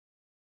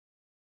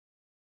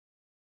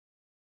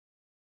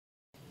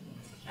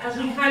as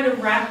we kind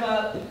of wrap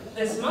up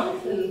this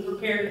month and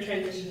prepare to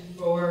transition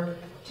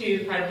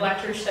to kind of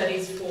lecture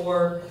studies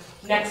for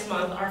next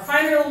month, our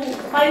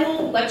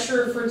final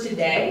lecturer for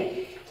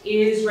today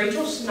is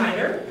Rachel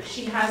Schneider.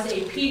 She has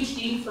a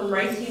PhD from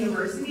Rice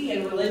University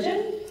in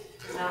religion.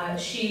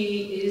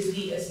 She is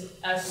the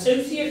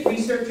associate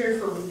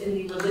researcher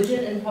in the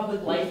Religion and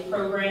Public Life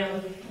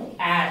program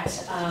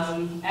at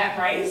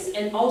Rice,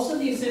 and also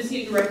the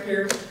associate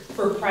director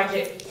for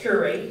Project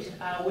Curate,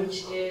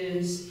 which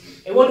is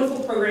a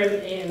wonderful program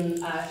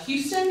in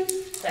Houston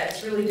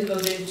that's really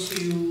devoted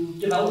to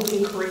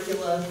developing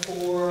curricula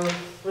for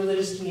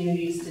religious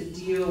communities to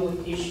deal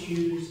with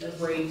issues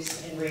of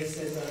race and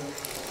racism.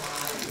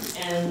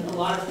 And a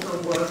lot of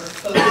her work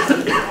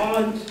focuses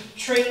on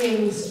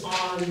trainings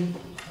on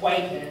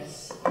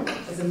whiteness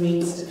as a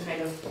means to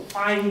kind of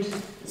find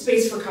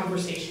space for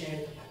conversation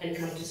and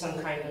come to some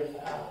kind of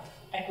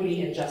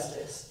equity and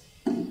justice.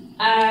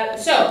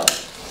 So,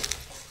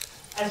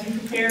 as we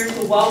prepare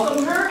to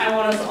welcome her, I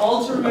want us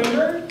all to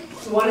remember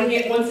we want to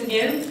get, once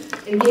again,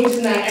 engaged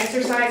in that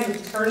exercise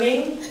of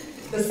turning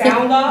the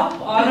sound off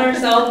on our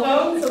cell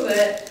phone so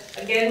that,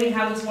 again, we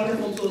have this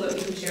wonderful tool that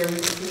we can share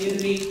with the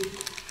community.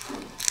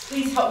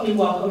 Please help me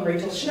welcome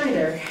Rachel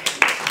Schneider.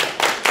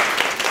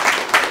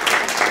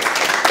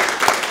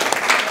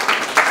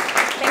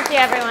 Thank you,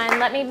 everyone.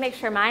 Let me make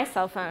sure my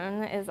cell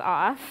phone is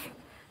off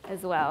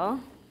as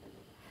well.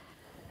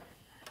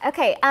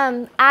 Okay,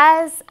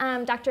 as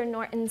Dr.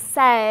 Norton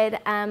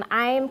said,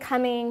 I am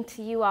coming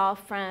to you all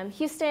from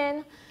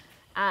Houston.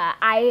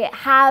 I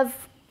have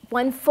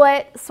one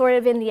foot sort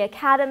of in the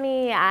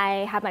academy.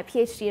 I have my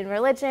PhD in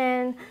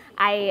religion.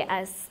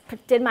 I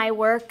did my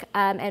work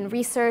and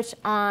research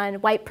on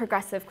white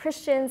progressive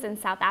Christians in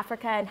South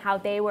Africa and how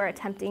they were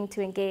attempting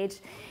to engage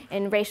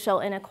in racial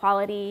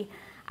inequality.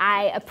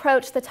 I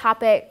approached the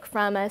topic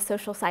from a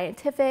social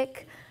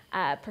scientific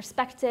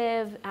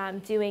perspective,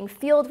 doing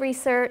field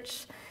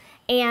research.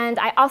 And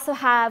I also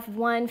have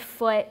one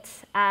foot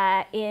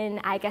in,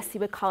 I guess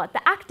you would call it,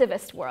 the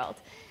activist world.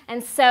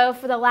 And so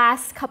for the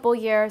last couple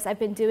years, I've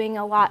been doing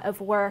a lot of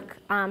work,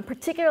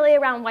 particularly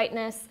around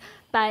whiteness,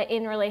 but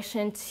in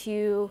relation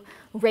to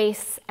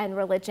race and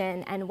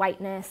religion and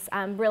whiteness,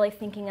 really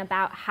thinking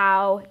about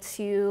how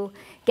to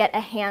get a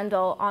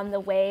handle on the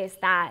ways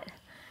that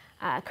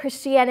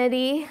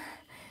Christianity,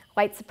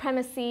 white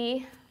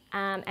supremacy,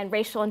 and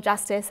racial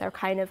injustice are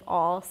kind of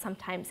all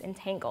sometimes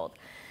entangled.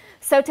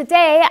 So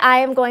today I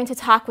am going to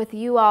talk with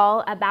you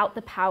all about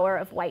the power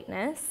of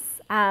whiteness.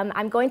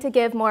 I'm going to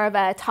give more of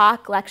a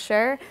talk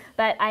lecture,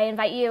 but I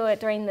invite you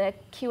during the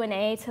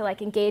Q&A to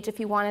engage if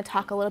you want to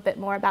talk a little bit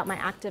more about my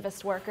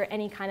activist work or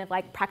any kind of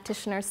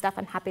practitioner stuff.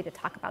 I'm happy to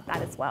talk about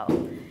that as well.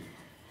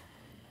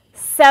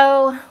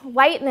 So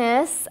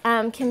whiteness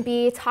can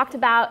be talked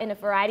about in a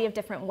variety of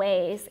different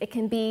ways. It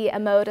can be a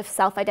mode of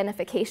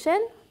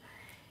self-identification.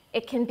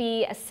 It can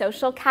be a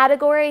social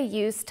category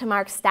used to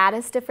mark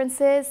status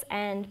differences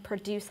and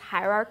produce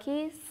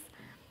hierarchies.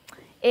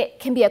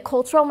 It can be a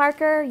cultural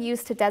marker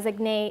used to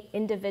designate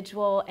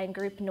individual and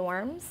group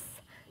norms.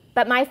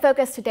 But my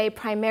focus today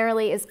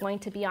primarily is going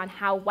to be on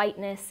how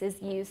whiteness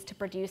is used to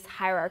produce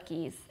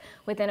hierarchies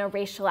within a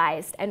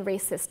racialized and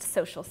racist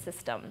social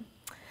system.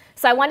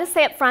 So I want to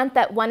say up front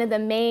that one of the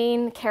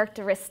main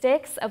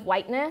characteristics of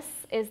whiteness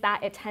is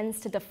that it tends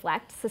to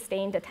deflect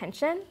sustained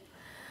attention.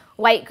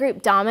 White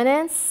group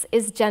dominance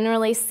is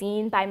generally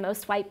seen by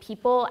most white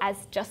people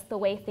as just the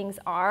way things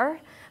are,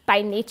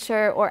 by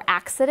nature or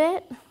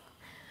accident,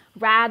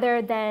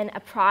 rather than a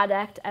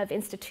product of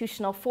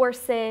institutional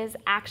forces,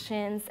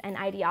 actions, and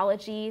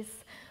ideologies,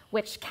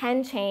 which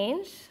can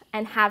change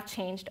and have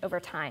changed over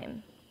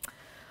time.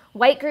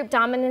 White group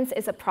dominance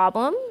is a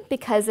problem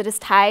because it is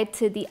tied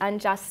to the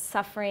unjust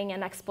suffering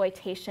and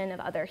exploitation of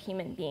other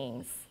human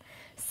beings.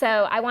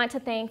 So I want to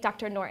thank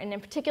Dr. Norton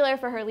in particular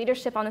for her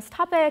leadership on this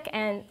topic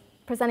and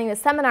presenting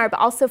this seminar, but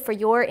also for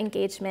your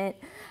engagement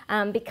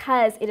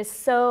because it is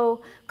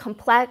so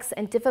complex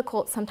and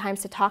difficult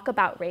sometimes to talk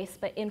about race,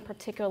 but in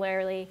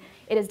particularly,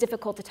 it is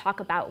difficult to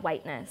talk about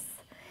whiteness.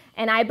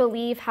 And I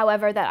believe,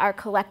 however, that our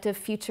collective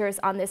futures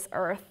on this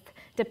earth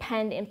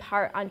depend in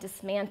part on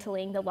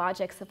dismantling the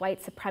logics of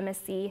white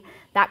supremacy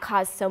that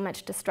cause so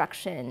much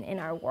destruction in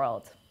our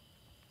world.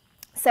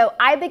 So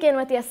I begin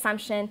with the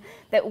assumption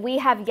that we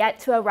have yet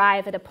to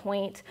arrive at a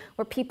point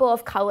where people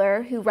of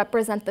color who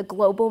represent the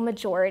global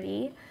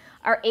majority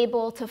are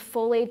able to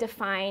fully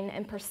define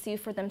and pursue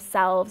for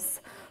themselves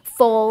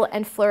full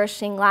and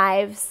flourishing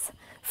lives,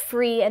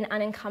 free and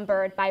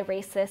unencumbered by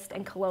racist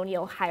and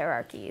colonial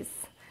hierarchies.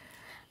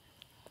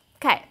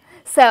 Okay,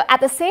 so at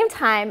the same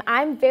time,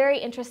 I'm very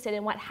interested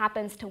in what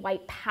happens to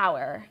white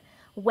power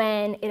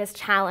when it is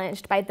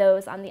challenged by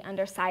those on the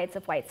undersides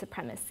of white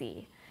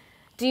supremacy.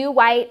 Do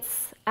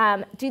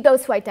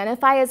those who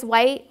identify as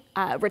white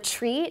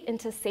retreat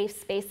into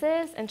safe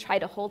spaces and try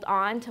to hold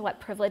on to what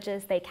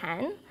privileges they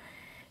can?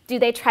 Do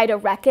they try to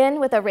reckon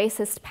with a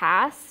racist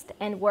past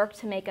and work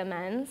to make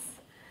amends?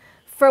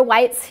 For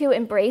whites who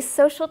embrace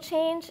social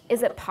change,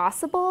 is it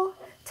possible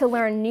to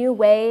learn new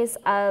ways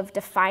of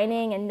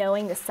defining and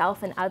knowing the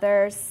self and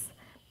others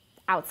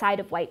outside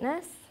of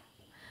whiteness?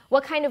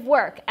 What kind of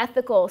work,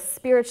 ethical,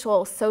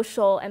 spiritual,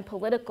 social, and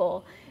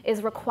political,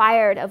 is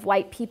required of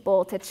white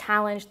people to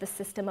challenge the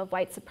system of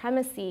white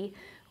supremacy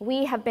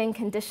we have been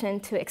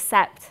conditioned to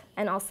accept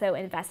and also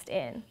invest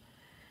in?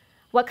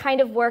 What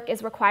kind of work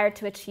is required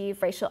to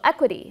achieve racial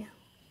equity?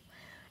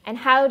 And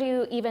how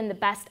do even the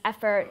best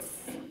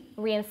efforts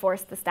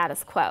reinforce the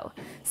status quo?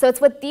 So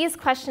it's with these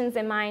questions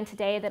in mind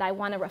today that I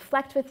want to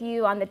reflect with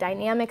you on the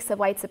dynamics of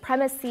white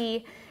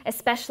supremacy,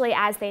 especially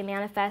as they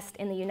manifest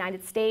in the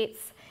United States,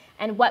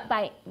 and what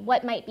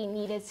might be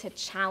needed to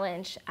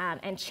challenge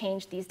and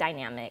change these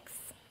dynamics.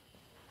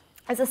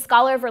 As a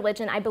scholar of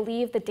religion, I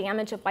believe the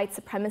damage of white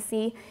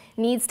supremacy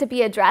needs to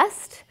be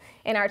addressed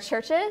in our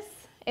churches,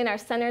 in our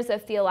centers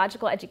of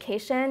theological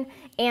education,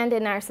 and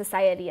in our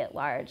society at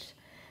large.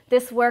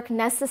 This work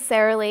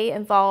necessarily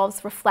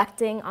involves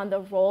reflecting on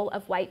the role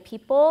of white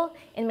people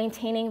in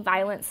maintaining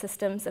violent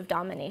systems of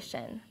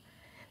domination.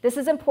 This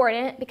is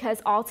important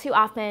because all too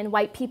often,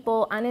 white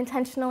people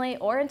unintentionally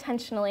or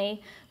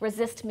intentionally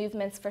resist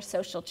movements for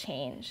social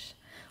change.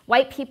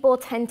 White people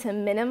tend to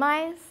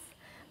minimize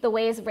the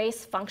ways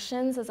race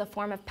functions as a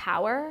form of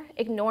power,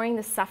 ignoring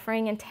the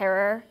suffering and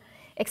terror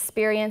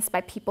experienced by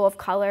people of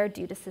color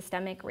due to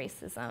systemic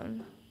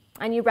racism.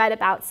 And you read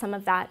about some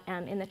of that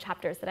in the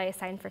chapters that I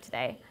assigned for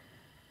today.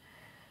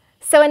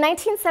 So in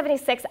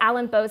 1976,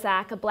 Alan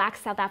Bozak, a Black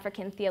South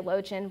African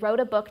theologian, wrote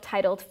a book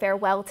titled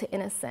Farewell to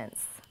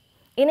Innocence.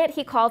 In it,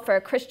 he called for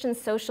a Christian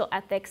social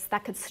ethics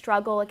that could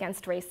struggle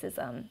against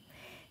racism.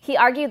 He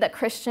argued that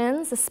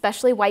Christians,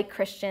 especially white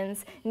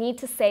Christians, need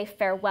to say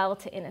farewell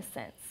to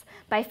innocence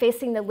by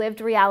facing the lived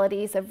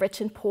realities of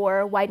rich and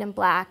poor, white and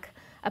black,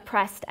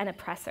 oppressed and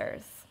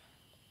oppressors.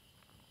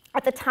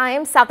 At the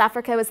time, South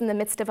Africa was in the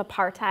midst of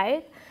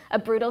apartheid, a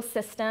brutal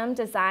system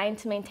designed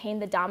to maintain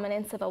the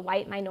dominance of a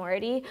white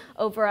minority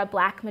over a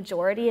black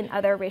majority and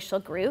other racial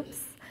groups.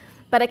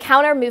 But a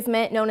counter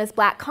movement known as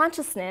Black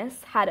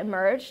consciousness had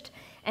emerged,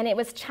 and it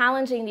was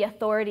challenging the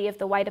authority of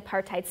the white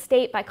apartheid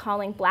state by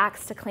calling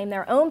blacks to claim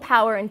their own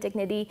power and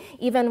dignity,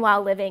 even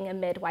while living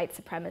amid white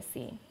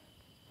supremacy.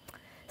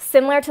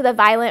 Similar to the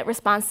violent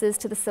responses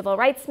to the civil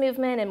rights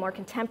movement and more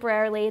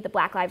contemporarily, the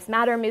Black Lives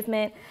Matter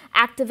movement,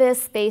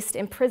 activists faced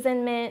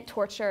imprisonment,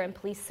 torture, and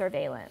police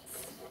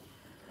surveillance.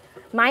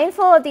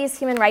 Mindful of these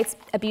human rights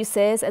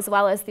abuses, as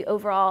well as the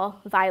overall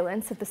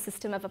violence of the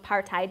system of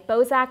apartheid,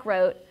 Bozak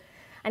wrote,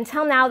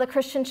 "Until now, the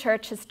Christian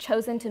church has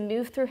chosen to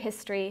move through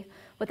history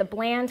with a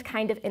bland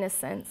kind of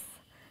innocence,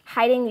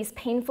 hiding these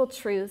painful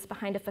truths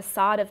behind a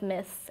facade of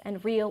myths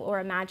and real or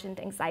imagined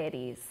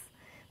anxieties.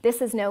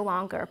 This is no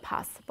longer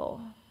possible."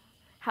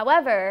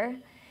 However,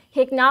 he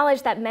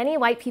acknowledged that many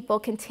white people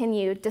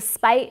continued,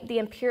 despite the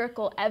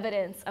empirical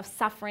evidence of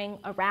suffering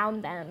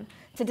around them,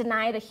 to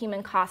deny the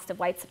human cost of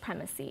white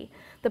supremacy.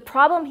 The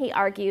problem, he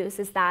argues,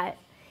 is that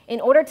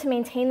in order to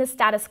maintain the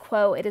status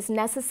quo, it is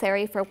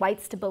necessary for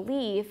whites to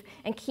believe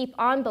and keep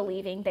on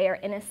believing they are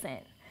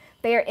innocent.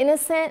 They are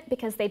innocent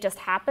because they just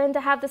happen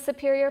to have the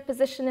superior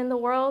position in the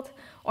world,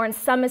 or in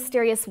some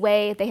mysterious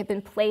way, they have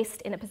been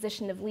placed in a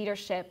position of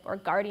leadership or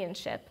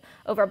guardianship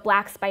over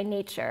blacks by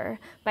nature,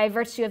 by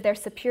virtue of their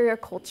superior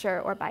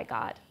culture, or by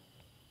God.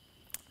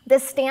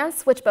 This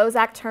stance, which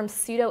Bozak terms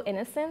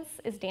pseudo-innocence,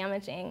 is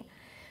damaging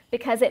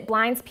because it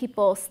blinds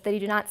people so that they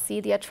do not see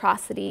the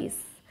atrocities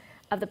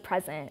of the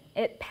present.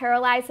 It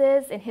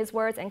paralyzes, in his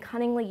words, and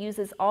cunningly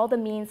uses all the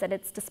means at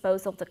its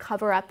disposal to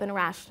cover up and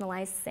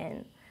rationalize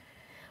sin.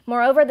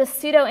 Moreover, the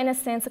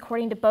pseudo-innocence,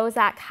 according to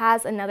Bozak,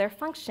 has another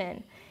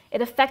function. It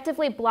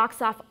effectively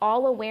blocks off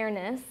all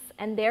awareness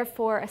and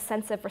therefore a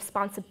sense of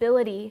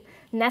responsibility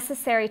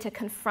necessary to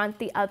confront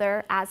the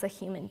other as a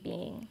human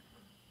being.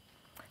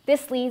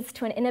 This leads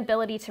to an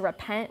inability to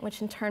repent,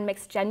 which in turn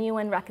makes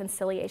genuine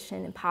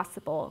reconciliation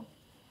impossible.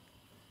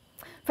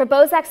 For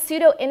Bozak,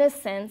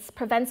 pseudo-innocence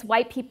prevents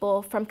white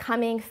people from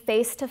coming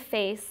face to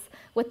face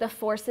with the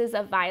forces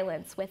of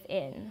violence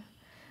within,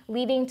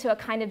 leading to a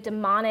kind of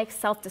demonic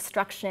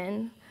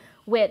self-destruction,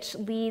 which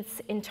leads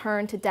in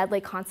turn to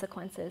deadly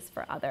consequences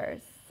for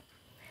others.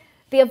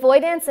 The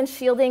avoidance and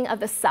shielding of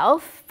the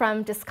self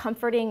from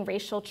discomforting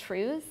racial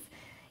truths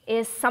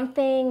is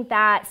something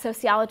that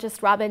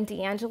sociologist Robin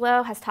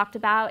DiAngelo has talked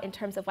about in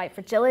terms of white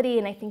fragility,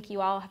 and I think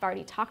you all have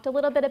already talked a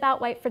little bit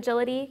about white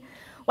fragility.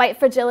 White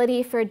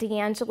fragility for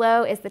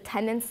DiAngelo is the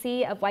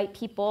tendency of white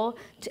people,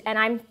 and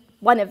I'm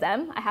one of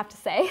them, I have to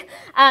say,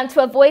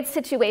 to avoid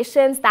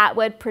situations that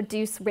would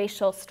produce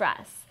racial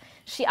stress.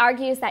 She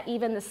argues that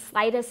even the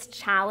slightest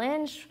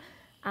challenge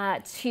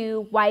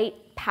to white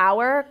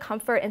power,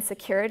 comfort, and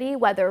security,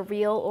 whether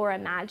real or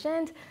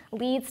imagined,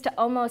 leads to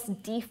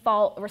almost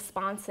default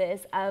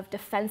responses of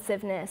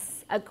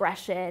defensiveness,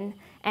 aggression,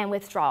 and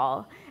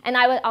withdrawal. And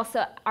I would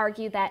also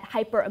argue that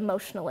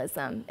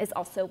hyper-emotionalism is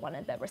also one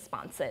of the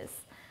responses.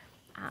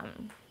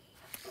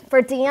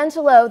 For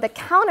DiAngelo, the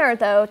counter,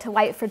 though, to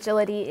white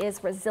fragility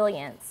is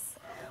resilience.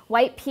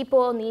 White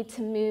people need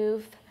to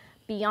move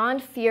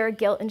beyond fear,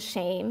 guilt, and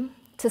shame,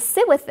 to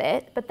sit with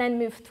it, but then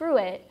move through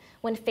it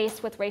when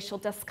faced with racial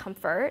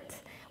discomfort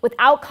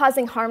without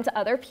causing harm to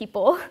other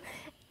people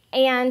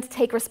and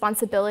take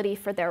responsibility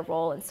for their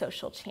role in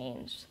social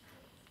change.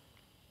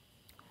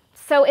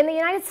 So in the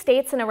United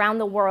States and around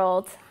the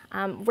world,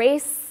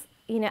 race,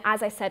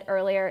 as I said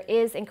earlier,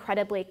 is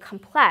incredibly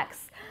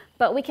complex,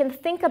 but we can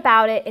think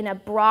about it in a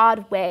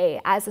broad way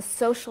as a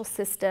social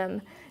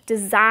system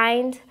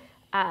designed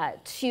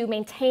to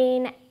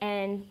maintain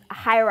a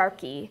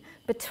hierarchy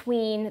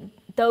between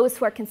those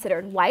who are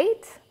considered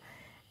white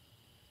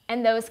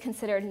and those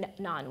considered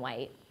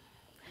non-white.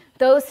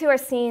 Those who are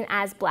seen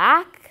as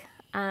black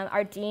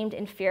are deemed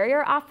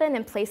inferior often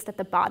and placed at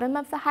the bottom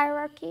of the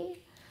hierarchy,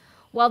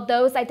 while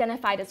those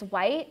identified as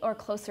white or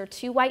closer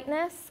to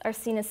whiteness are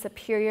seen as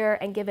superior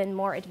and given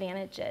more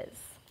advantages.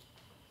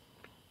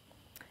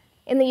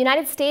 In the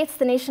United States,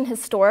 the nation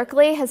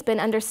historically has been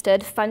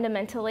understood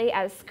fundamentally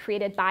as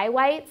created by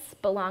whites,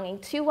 belonging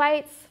to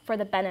whites, for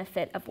the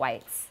benefit of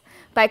whites.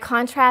 By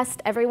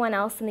contrast, everyone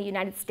else in the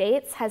United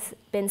States has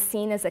been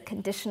seen as a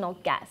conditional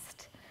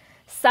guest,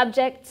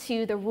 subject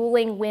to the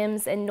ruling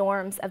whims and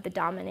norms of the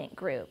dominant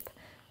group.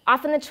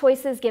 Often the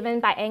choices given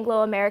by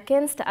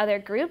Anglo-Americans to other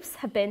groups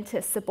have been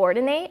to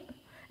subordinate,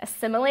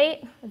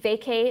 assimilate,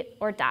 vacate,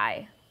 or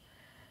die.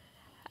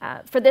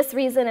 For this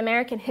reason,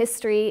 American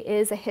history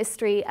is a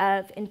history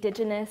of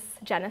indigenous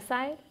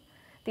genocide,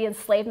 the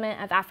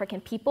enslavement of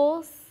African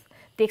peoples,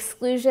 the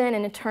exclusion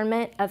and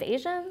internment of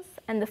Asians,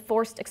 and the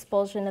forced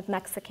expulsion of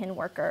Mexican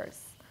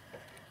workers.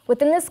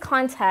 Within this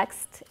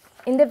context,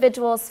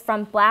 individuals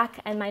from Black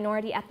and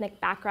minority ethnic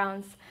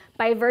backgrounds,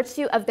 by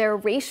virtue of their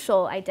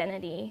racial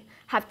identity,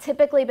 have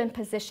typically been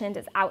positioned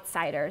as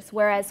outsiders,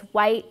 whereas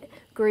white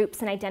groups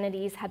and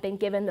identities have been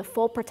given the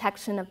full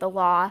protection of the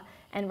law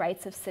and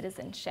rights of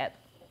citizenship.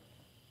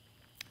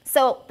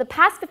 So the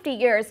past 50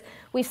 years,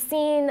 we've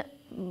seen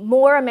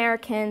more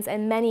Americans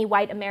and many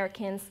white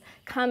Americans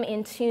come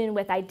in tune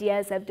with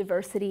ideas of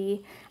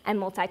diversity and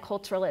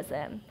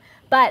multiculturalism.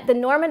 But the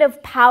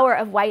normative power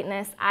of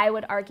whiteness, I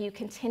would argue,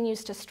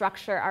 continues to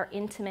structure our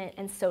intimate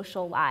and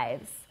social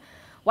lives.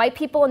 White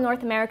people in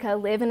North America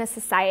live in a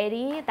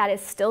society that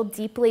is still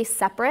deeply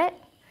separate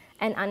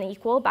and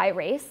unequal by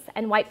race,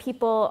 and white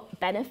people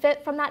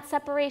benefit from that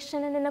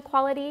separation and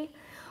inequality.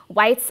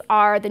 Whites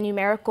are the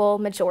numerical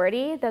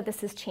majority, though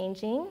this is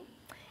changing,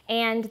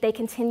 and they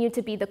continue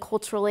to be the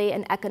culturally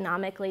and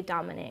economically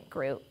dominant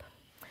group.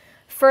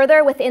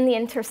 Further, within the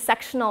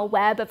intersectional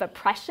web of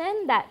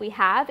oppression that we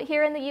have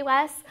here in the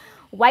US,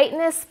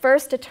 whiteness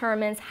first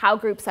determines how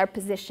groups are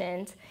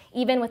positioned,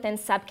 even within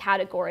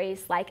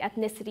subcategories like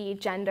ethnicity,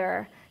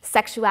 gender,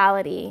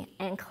 sexuality,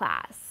 and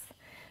class.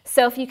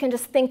 So if you can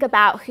just think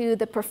about who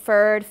the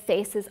preferred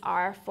faces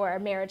are for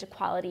marriage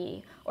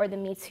equality or the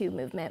Me Too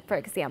movement, for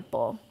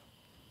example.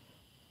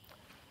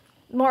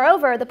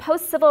 Moreover, the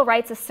post-civil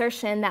rights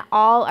assertion that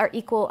all are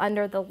equal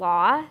under the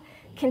law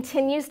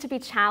continues to be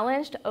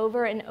challenged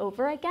over and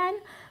over again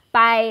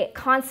by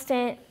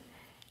constant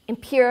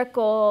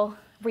empirical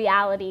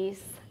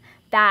realities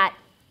that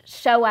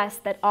show us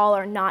that all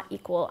are not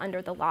equal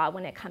under the law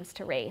when it comes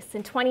to race.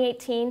 In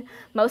 2018,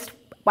 most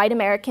white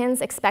Americans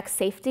expect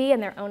safety in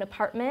their own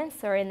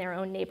apartments or in their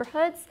own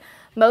neighborhoods.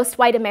 Most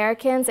white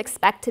Americans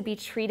expect to be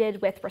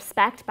treated with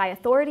respect by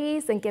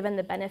authorities and given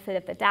the benefit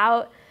of the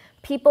doubt.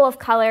 People of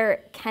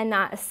color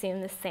cannot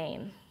assume the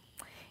same.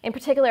 In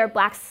particular,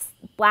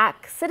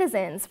 black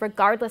citizens,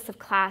 regardless of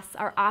class,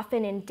 are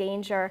often in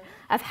danger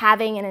of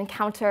having an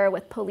encounter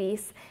with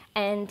police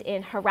and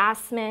in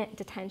harassment,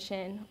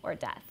 detention, or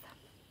death.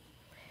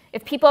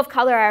 If people of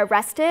color are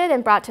arrested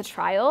and brought to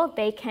trial,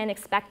 they can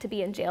expect to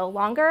be in jail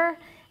longer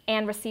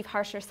and receive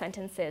harsher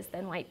sentences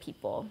than white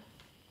people.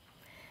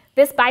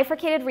 This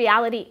bifurcated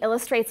reality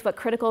illustrates what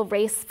critical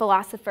race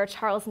philosopher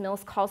Charles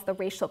Mills calls the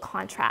racial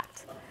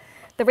contract.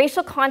 The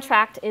racial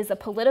contract is a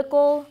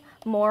political,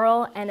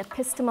 moral, and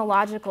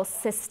epistemological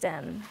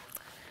system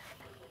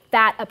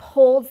that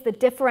upholds the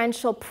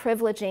differential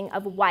privileging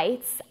of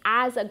whites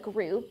as a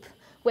group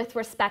with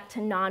respect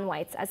to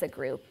non-whites as a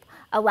group,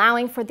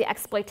 allowing for the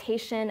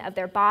exploitation of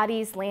their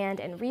bodies, land,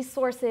 and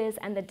resources,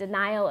 and the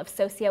denial of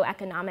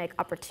socioeconomic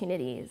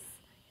opportunities.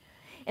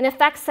 In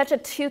effect, such a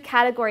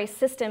two-category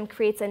system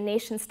creates a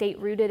nation-state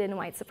rooted in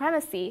white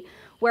supremacy,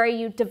 where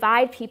you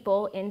divide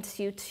people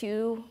into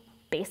two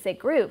basic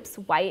groups,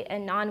 white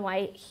and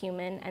non-white,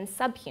 human and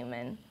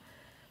subhuman.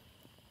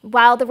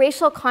 While the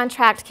racial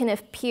contract can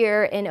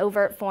appear in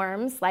overt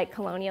forms like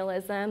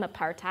colonialism,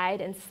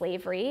 apartheid, and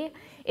slavery,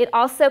 it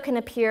also can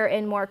appear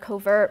in more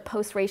covert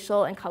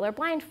post-racial and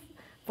colorblind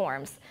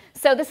forms.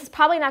 So this is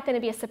probably not going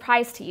to be a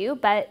surprise to you,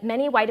 but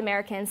many white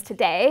Americans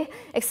today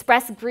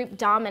express group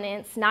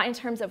dominance not in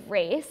terms of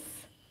race,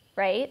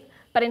 right,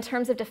 but in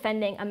terms of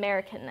defending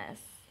Americanness,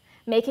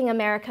 making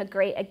America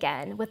great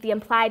again, with the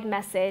implied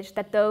message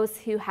that those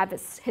who have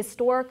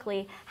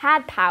historically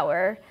had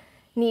power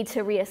need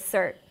to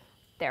reassert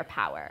their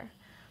power.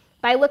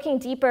 By looking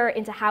deeper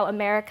into how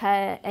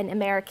America and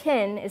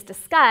American is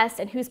discussed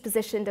and who's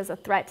positioned as a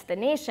threat to the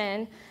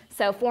nation,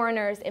 so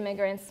foreigners,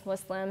 immigrants,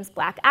 Muslims,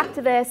 Black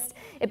activists,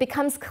 it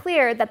becomes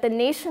clear that the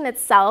nation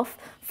itself,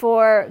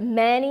 for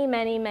many,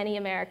 many, many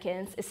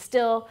Americans, is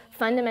still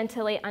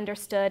fundamentally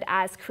understood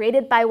as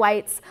created by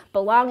whites,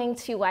 belonging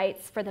to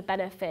whites, for the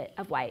benefit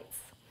of whites.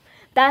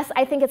 Thus,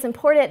 I think it's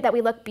important that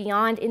we look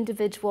beyond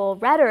individual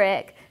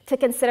rhetoric to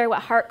consider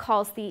what Hart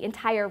calls the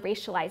entire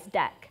racialized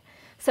deck.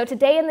 So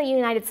today in the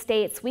United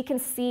States, we can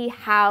see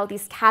how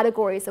these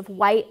categories of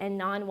white and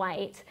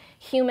non-white,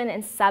 human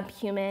and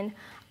subhuman,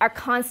 are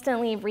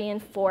constantly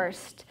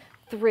reinforced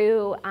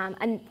through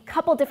a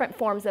couple different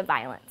forms of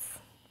violence.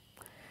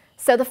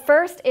 So the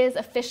first is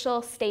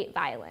official state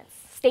violence,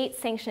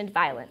 state-sanctioned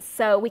violence.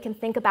 So we can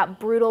think about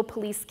brutal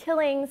police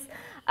killings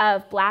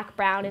of Black,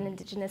 brown, and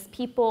indigenous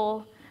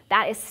people.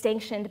 That is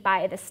sanctioned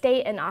by the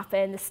state, and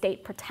often the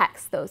state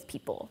protects those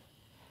people.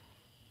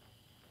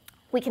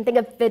 We can think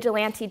of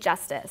vigilante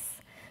justice.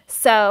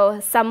 So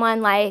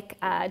someone like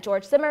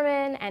George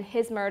Zimmerman and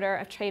his murder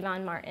of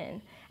Trayvon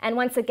Martin. And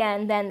once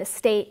again, then the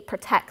state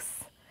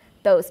protects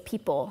those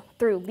people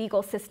through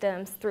legal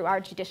systems, through our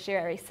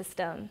judiciary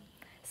system.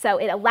 So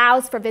it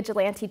allows for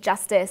vigilante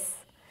justice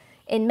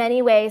in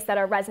many ways that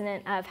are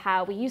resonant of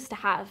how we used to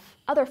have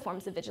other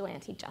forms of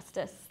vigilante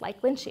justice,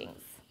 like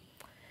lynchings.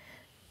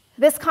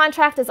 This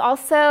contract is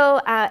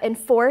also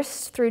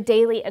enforced through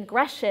daily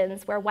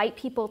aggressions, where white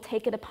people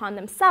take it upon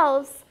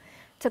themselves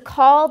to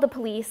call the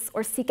police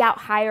or seek out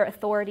higher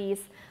authorities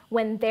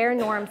when their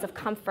norms of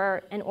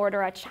comfort and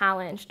order are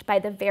challenged by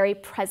the very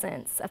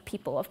presence of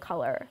people of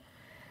color.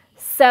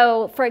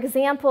 So, for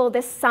example,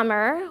 this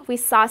summer, we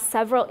saw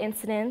several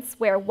incidents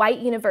where white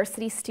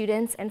university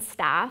students and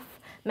staff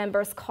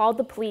members called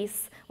the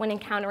police when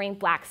encountering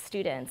Black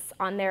students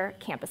on their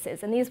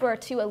campuses. And these were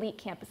two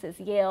elite campuses,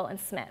 Yale and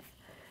Smith.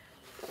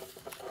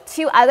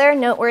 Two other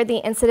noteworthy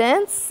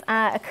incidents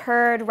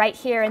occurred right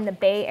here in the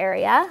Bay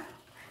Area.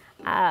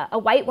 A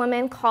white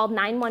woman called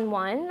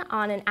 911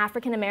 on an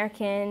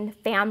African-American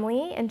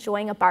family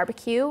enjoying a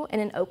barbecue in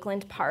an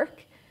Oakland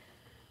park.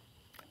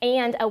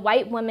 And a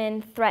white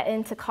woman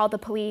threatened to call the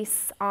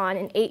police on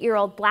an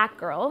 8-year-old Black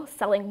girl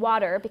selling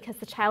water because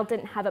the child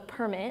didn't have a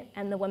permit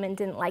and the woman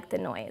didn't like the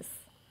noise.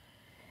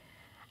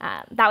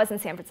 That was in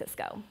San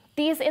Francisco.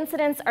 These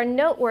incidents are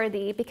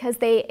noteworthy because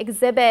they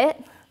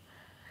exhibit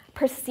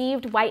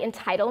perceived white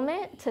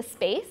entitlement to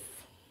space,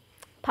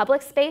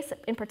 public space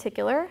in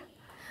particular,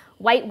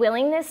 white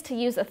willingness to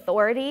use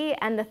authority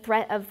and the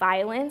threat of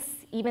violence,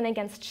 even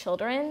against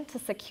children, to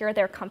secure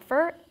their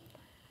comfort,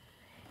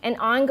 and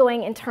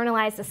ongoing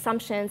internalized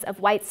assumptions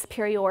of white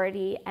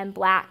superiority and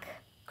Black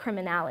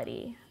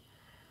criminality.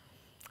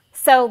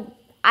 So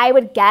I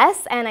would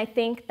guess, and I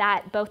think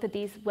that both of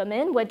these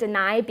women would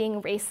deny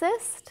being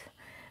racist.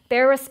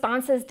 Their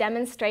responses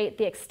demonstrate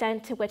the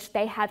extent to which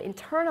they have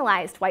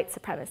internalized white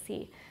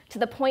supremacy, to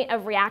the point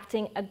of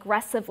reacting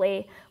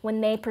aggressively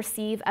when they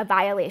perceive a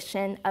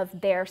violation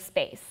of their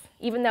space.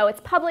 Even though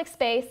it's public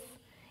space,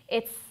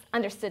 it's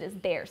understood as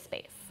their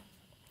space.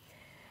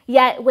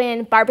 Yet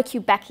when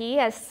Barbecue Becky,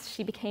 as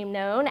she became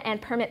known, and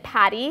Permit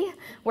Patty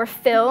were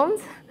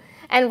filmed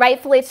and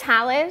rightfully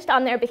challenged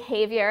on their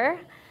behavior,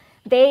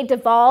 they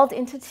devolved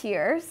into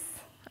tears.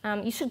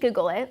 You should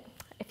Google it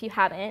if you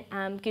haven't.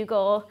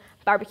 Google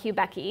Barbecue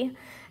Becky,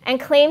 and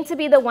claimed to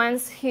be the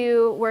ones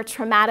who were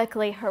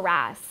traumatically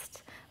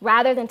harassed,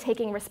 rather than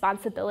taking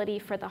responsibility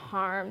for the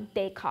harm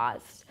they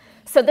caused.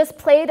 So this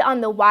played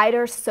on the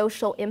wider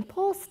social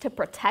impulse to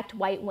protect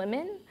white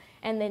women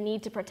and the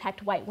need to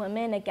protect white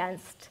women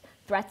against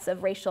threats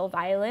of racial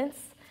violence.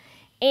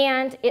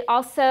 And it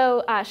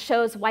also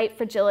shows white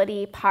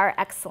fragility par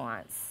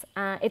excellence.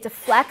 It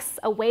deflects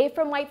away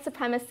from white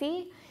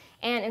supremacy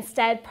and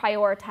instead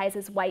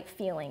prioritizes white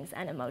feelings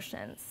and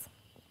emotions.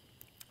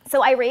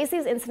 So I raise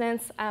these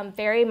incidents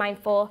very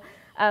mindful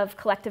of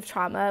collective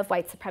trauma of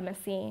white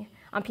supremacy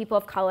on people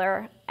of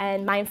color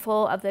and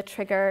mindful of the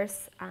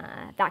triggers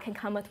that can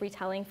come with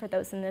retelling for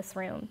those in this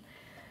room.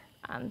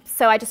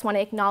 So I just want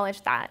to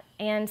acknowledge that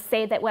and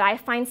say that what I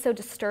find so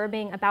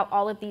disturbing about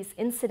all of these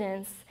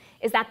incidents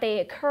is that they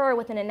occur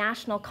within a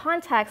national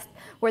context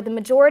where the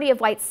majority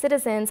of white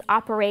citizens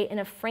operate in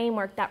a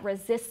framework that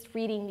resists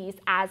reading these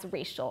as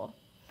racial,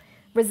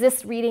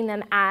 resists reading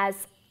them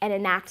as an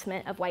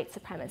enactment of white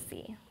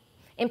supremacy.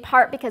 In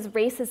part because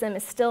racism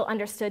is still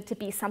understood to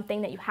be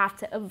something that you have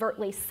to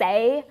overtly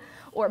say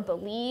or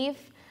believe,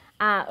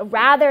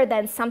 rather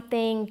than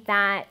something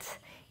that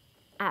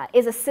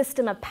is a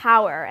system of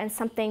power and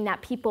something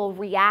that people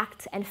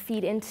react and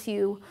feed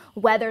into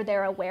whether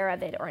they're aware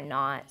of it or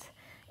not.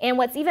 And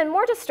what's even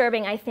more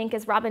disturbing, I think,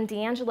 as Robin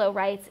DiAngelo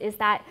writes, is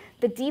that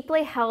the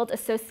deeply held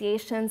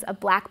associations of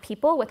Black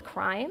people with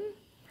crime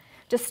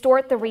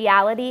distort the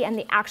reality and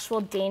the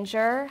actual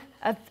danger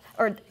of,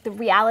 or the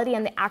reality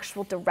and the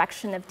actual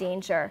direction of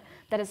danger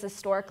that has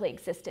historically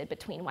existed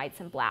between whites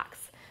and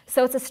Blacks.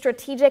 So it's a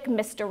strategic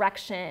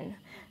misdirection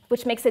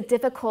which makes it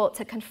difficult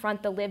to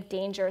confront the lived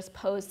dangers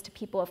posed to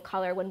people of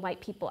color when white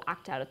people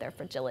act out of their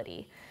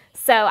fragility.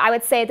 So I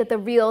would say that the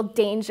real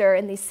danger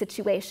in these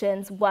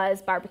situations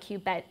was Barbecue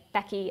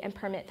Becky and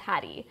Permit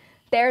Patty.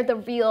 They're the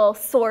real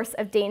source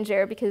of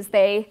danger because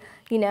they,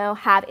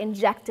 have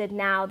injected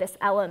now this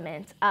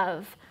element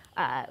of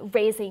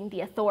calling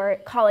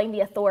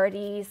the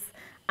authorities,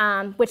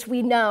 which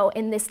we know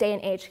in this day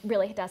and age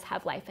really does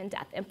have life and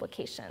death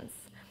implications.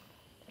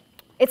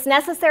 It's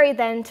necessary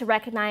then to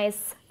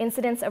recognize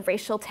incidents of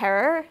racial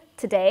terror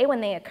today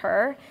when they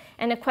occur,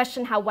 and to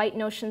question how white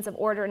notions of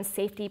order and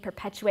safety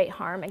perpetuate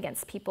harm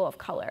against people of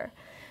color.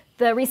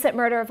 The recent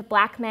murder of a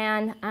black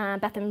man,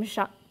 Betham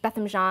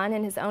Jean,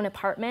 in his own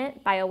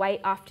apartment by a white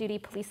off-duty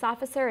police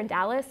officer in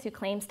Dallas who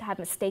claims to have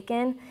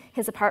mistaken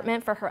his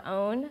apartment for her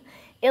own,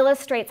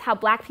 illustrates how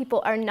black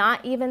people are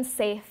not even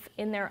safe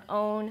in their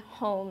own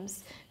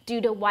homes due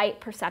to white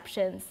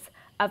perceptions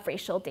of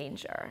racial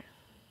danger.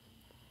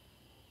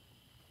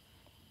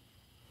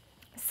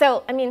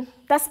 So,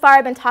 thus far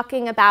I've been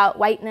talking about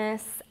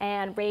whiteness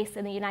and race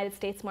in the United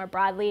States more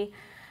broadly.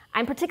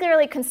 I'm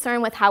particularly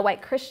concerned with how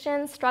white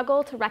Christians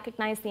struggle to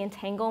recognize the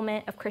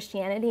entanglement of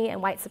Christianity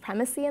and white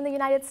supremacy in the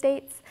United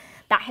States.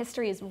 That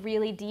history is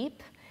really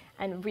deep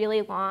and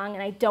really long,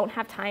 and I don't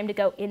have time to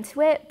go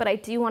into it, but I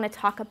do want to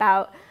talk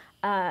about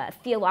a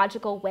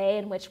theological way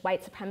in which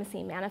white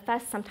supremacy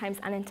manifests, sometimes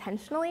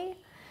unintentionally.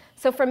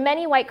 So for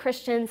many white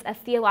Christians, a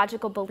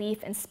theological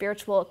belief in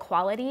spiritual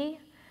equality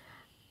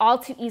all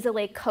too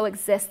easily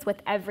coexists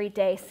with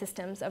everyday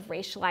systems of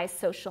racialized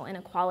social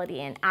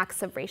inequality and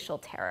acts of racial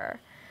terror.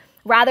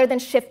 Rather than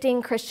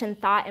shifting Christian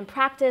thought and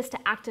practice to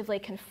actively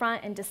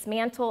confront and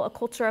dismantle a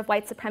culture of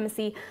white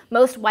supremacy,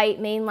 most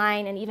white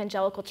mainline and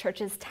evangelical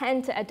churches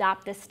tend to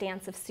adopt this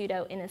stance of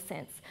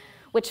pseudo-innocence,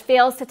 which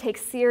fails to take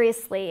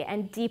seriously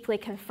and deeply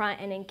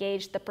confront and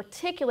engage the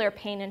particular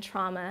pain and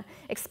trauma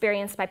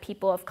experienced by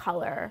people of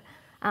color,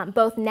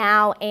 both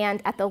now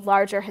and at the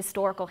larger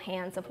historical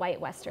hands of white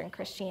Western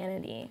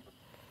Christianity.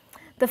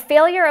 The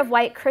failure of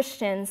white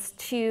Christians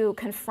to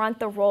confront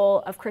the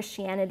role of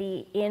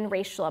Christianity in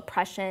racial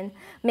oppression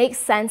makes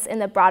sense in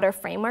the broader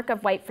framework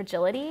of white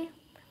fragility,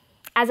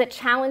 as it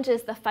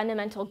challenges the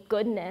fundamental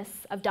goodness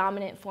of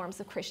dominant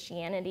forms of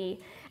Christianity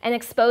and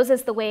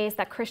exposes the ways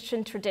that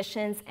Christian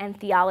traditions and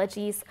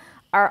theologies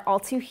are all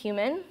too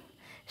human,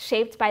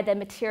 shaped by the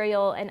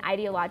material and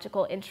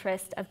ideological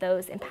interest of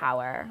those in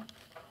power.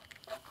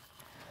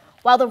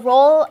 While the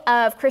role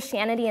of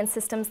Christianity in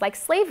systems like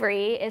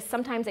slavery is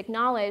sometimes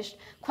acknowledged,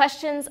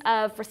 questions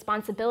of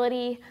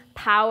responsibility,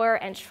 power,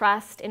 and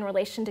trust in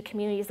relation to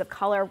communities of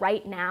color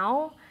right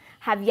now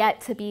have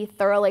yet to be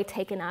thoroughly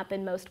taken up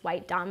in most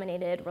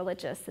white-dominated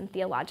religious and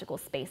theological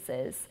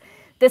spaces.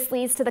 This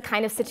leads to the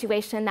kind of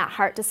situation that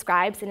Hart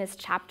describes in his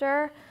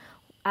chapter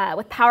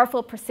with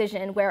powerful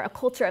precision, where a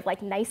culture of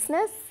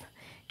niceness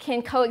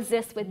can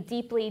coexist with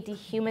deeply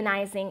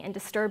dehumanizing and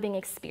disturbing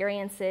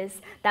experiences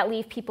that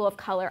leave people of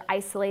color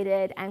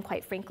isolated and,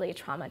 quite frankly,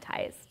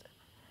 traumatized.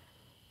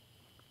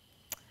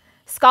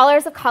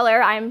 Scholars of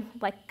color, I'm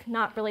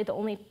not really the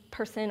only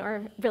person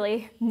or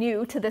really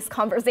new to this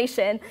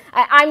conversation.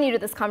 I'm new to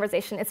this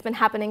conversation. It's been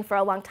happening for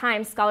a long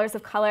time. Scholars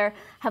of color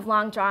have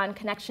long drawn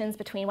connections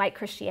between white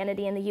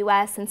Christianity in the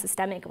US and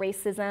systemic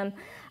racism.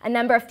 A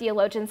number of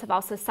theologians have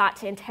also sought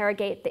to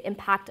interrogate the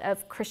impact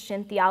of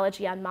Christian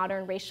theology on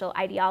modern racial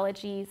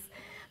ideologies,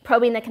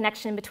 probing the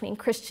connection between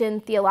Christian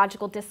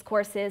theological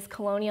discourses,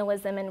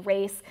 colonialism, and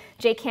race.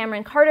 J.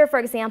 Cameron Carter, for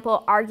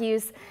example,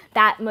 argues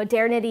that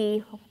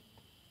modernity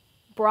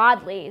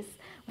broadly,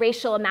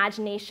 racial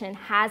imagination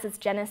has its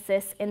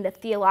genesis in the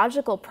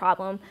theological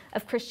problem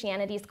of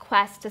Christianity's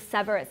quest to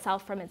sever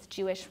itself from its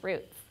Jewish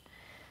roots.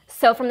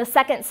 So from the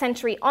 2nd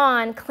century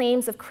on,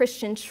 claims of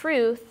Christian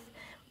truth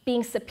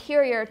being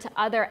superior to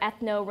other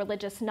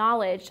ethno-religious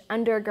knowledge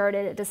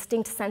undergirded a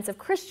distinct sense of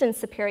Christian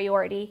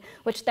superiority,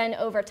 which then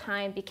over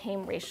time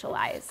became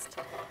racialized.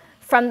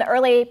 From the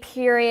early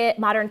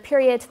modern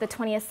period to the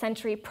 20th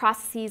century,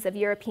 processes of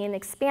European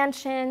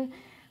expansion,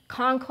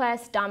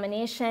 conquest,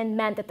 domination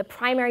meant that the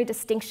primary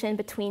distinction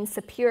between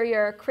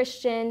superior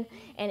Christian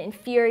and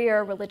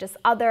inferior religious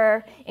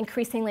other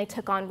increasingly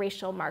took on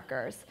racial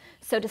markers.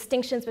 So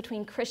distinctions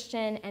between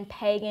Christian and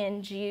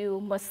pagan, Jew,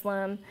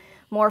 Muslim,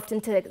 morphed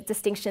into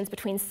distinctions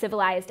between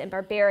civilized and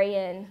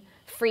barbarian,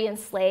 free and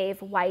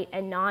slave, white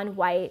and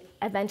non-white,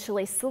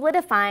 eventually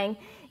solidifying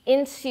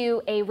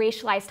into a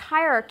racialized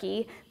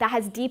hierarchy that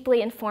has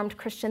deeply informed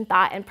Christian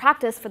thought and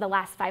practice for the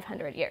last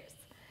 500 years.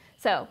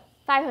 So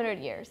 500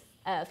 years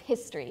of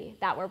history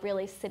that we're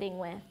really sitting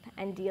with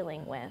and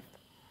dealing with.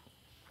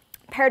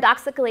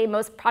 Paradoxically,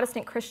 most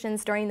Protestant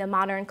Christians during the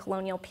modern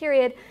colonial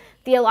period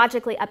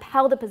theologically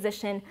upheld a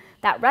position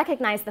that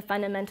recognized the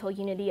fundamental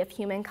unity of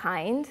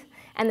humankind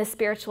and the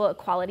spiritual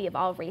equality of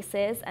all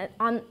races.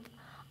 On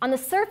the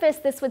surface,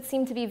 this would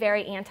seem to be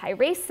very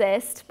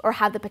anti-racist, or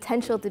have the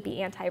potential to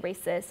be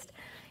anti-racist.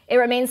 It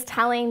remains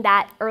telling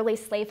that early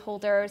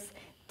slaveholders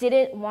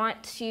didn't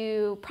want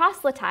to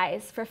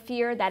proselytize for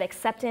fear that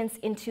acceptance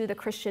into the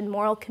Christian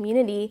moral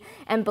community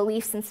and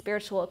beliefs in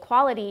spiritual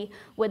equality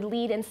would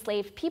lead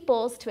enslaved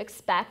peoples to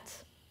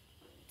expect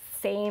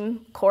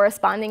same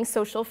corresponding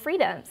social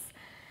freedoms.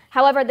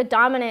 However, the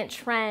dominant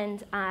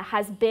trend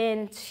has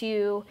been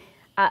to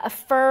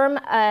affirm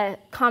a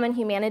common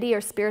humanity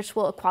or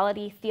spiritual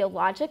equality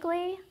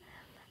theologically,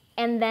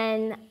 and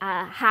then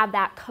have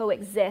that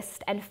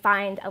coexist and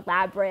find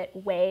elaborate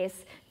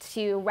ways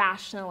to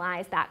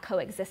rationalize that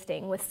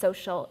coexisting with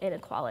social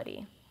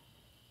inequality.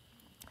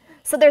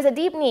 So there's a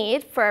deep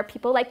need for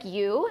people like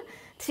you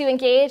to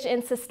engage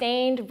in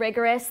sustained,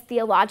 rigorous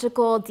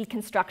theological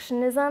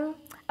deconstructionism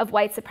of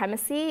white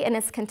supremacy in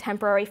its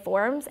contemporary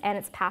forms and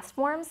its past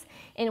forms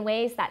in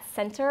ways that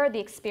center the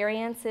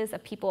experiences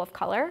of people of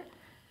color.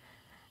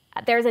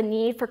 There's a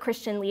need for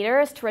Christian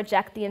leaders to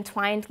reject the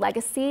entwined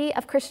legacy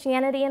of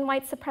Christianity and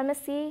white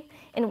supremacy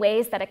in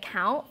ways that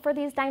account for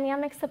these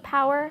dynamics of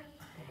power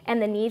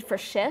and the need for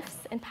shifts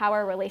in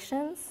power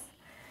relations.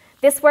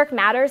 This work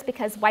matters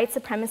because white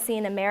supremacy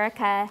in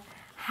America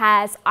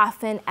has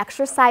often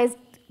exercised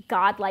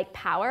godlike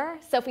power.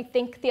 So if we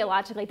think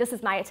theologically, this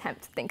is my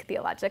attempt to think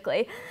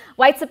theologically,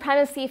 white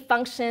supremacy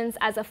functions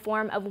as a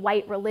form of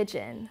white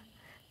religion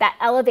that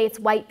elevates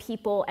white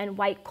people and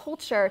white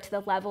culture to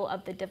the level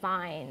of the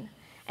divine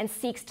and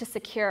seeks to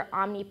secure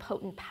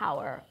omnipotent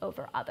power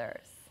over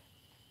others.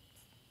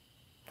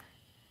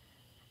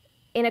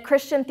 In a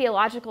Christian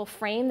theological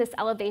frame, this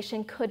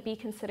elevation could be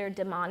considered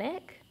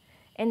demonic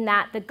in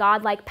that the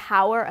godlike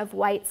power of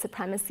white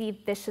supremacy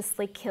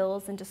viciously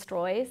kills and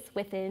destroys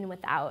within and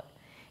without.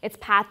 Its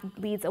path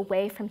leads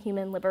away from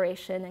human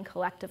liberation and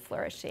collective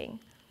flourishing.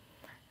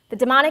 The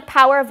demonic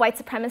power of white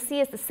supremacy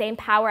is the same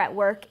power at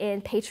work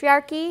in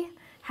patriarchy,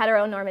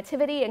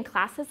 heteronormativity, and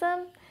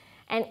classism,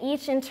 and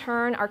each in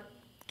turn are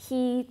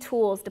key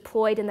tools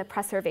deployed in the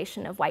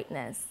preservation of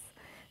whiteness.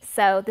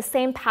 So the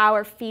same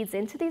power feeds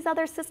into these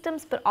other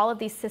systems, but all of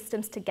these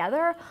systems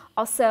together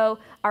also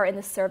are in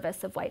the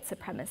service of white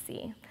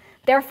supremacy.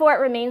 Therefore, it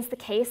remains the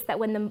case that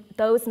when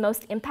those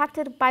most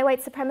impacted by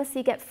white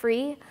supremacy get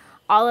free,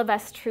 all of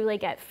us truly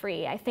get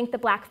free. I think the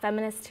Black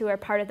feminists who are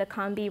part of the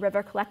Combahee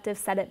River Collective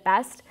said it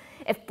best.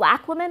 If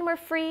Black women were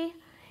free,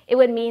 it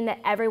would mean that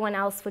everyone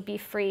else would be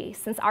free,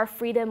 since our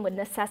freedom would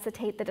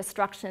necessitate the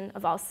destruction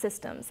of all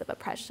systems of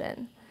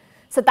oppression.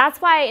 So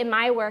that's why in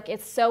my work,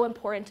 it's so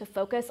important to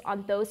focus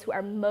on those who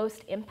are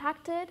most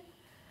impacted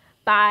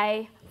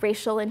by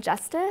racial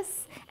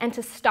injustice and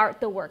to start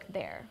the work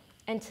there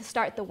and to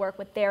start the work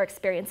with their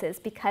experiences,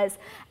 because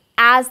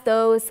as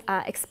those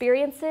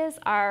experiences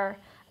are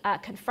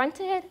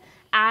confronted,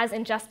 as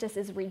injustice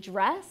is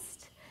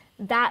redressed,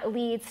 that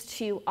leads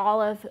to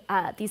all of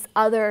these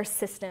other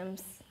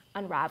systems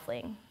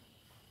unraveling.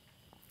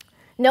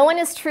 No one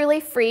is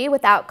truly free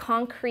without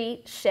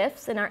concrete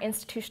shifts in our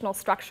institutional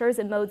structures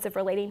and modes of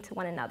relating to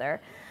one another.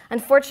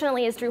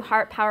 Unfortunately, as Drew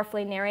Hart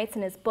powerfully narrates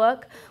in his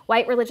book,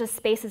 white religious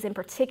spaces in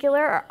particular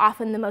are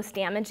often the most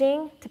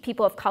damaging to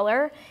people of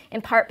color,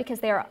 in part because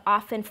they are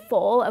often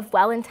full of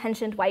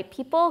well-intentioned white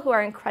people who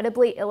are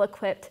incredibly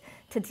ill-equipped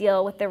to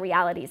deal with the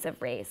realities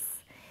of race.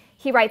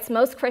 He writes,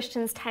 most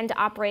Christians tend to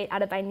operate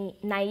out of a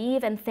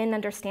naive and thin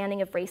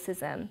understanding of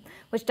racism,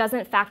 which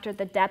doesn't factor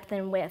the depth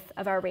and width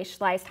of our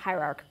racialized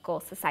hierarchical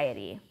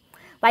society.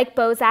 Like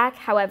Bozak,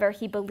 however,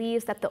 he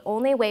believes that the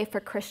only way for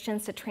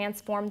Christians to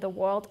transform the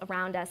world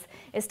around us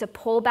is to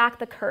pull back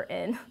the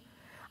curtain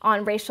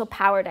on racial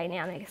power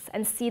dynamics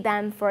and see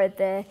them for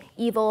the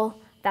evil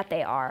that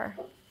they are.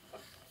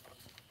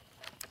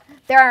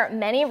 There are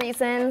many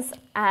reasons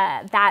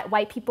that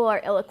white people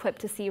are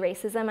ill-equipped to see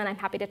racism, and I'm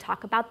happy to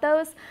talk about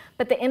those,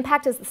 but the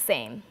impact is the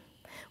same.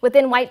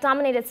 Within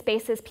white-dominated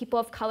spaces, people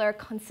of color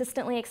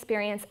consistently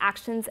experience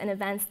actions and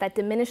events that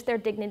diminish their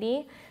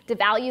dignity,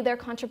 devalue their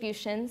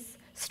contributions,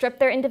 strip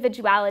their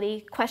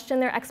individuality, question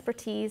their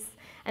expertise,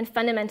 and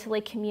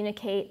fundamentally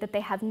communicate that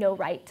they have no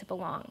right to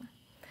belong.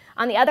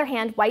 On the other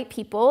hand, white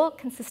people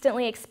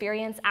consistently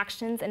experience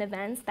actions and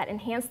events that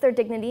enhance their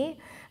dignity,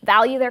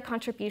 value their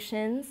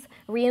contributions,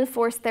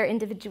 reinforce their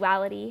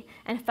individuality,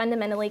 and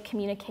fundamentally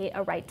communicate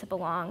a right to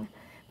belong.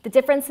 The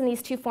difference in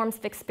these two forms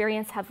of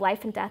experience have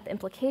life and death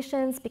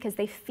implications because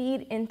they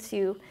feed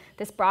into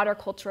this broader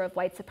culture of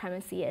white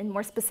supremacy, and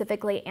more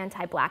specifically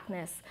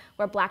anti-Blackness,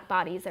 where Black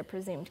bodies are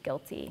presumed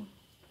guilty.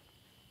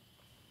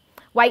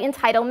 White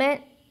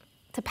entitlement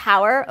to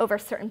power over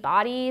certain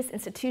bodies,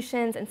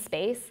 institutions, and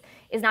space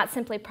is not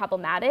simply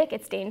problematic,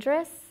 it's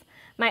dangerous.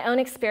 My own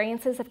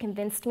experiences have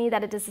convinced me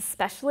that it is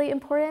especially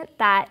important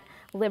that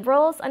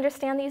liberals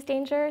understand these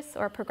dangers,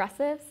 or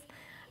progressives.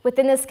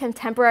 Within this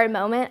contemporary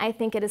moment, I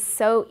think it is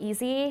so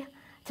easy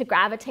to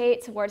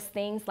gravitate towards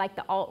things like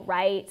the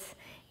alt-right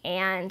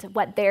and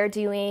what they're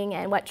doing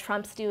and what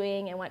Trump's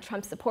doing and what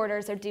Trump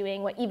supporters are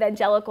doing, what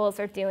evangelicals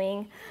are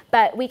doing.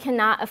 But we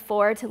cannot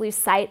afford to lose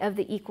sight of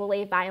the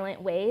equally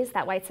violent ways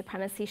that white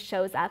supremacy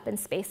shows up in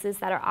spaces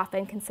that are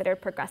often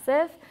considered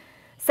progressive.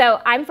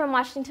 So I'm from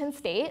Washington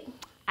State.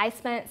 I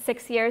spent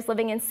 6 years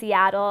living in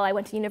Seattle. I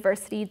went to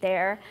university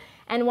there.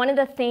 And one of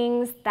the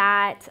things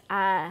that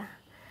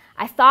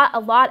I thought a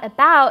lot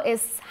about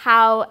is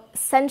how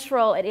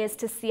central it is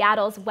to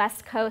Seattle's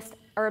West Coast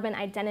urban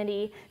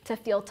identity to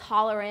feel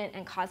tolerant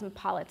and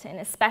cosmopolitan,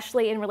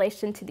 especially in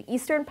relation to the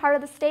eastern part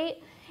of the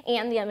state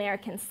and the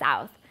American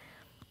South.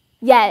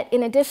 Yet,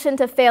 in addition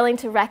to failing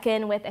to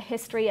reckon with a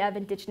history of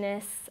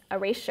indigenous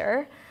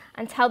erasure,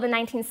 until the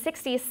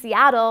 1960s,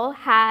 Seattle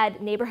had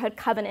neighborhood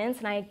covenants,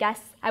 and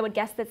I would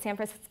guess that San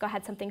Francisco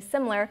had something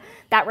similar,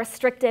 that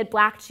restricted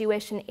Black,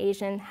 Jewish, and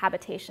Asian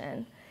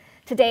habitation.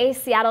 Today,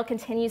 Seattle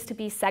continues to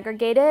be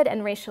segregated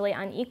and racially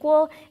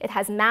unequal. It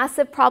has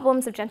massive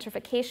problems of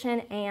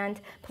gentrification and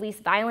police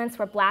violence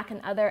where Black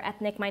and other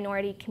ethnic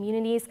minority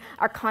communities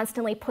are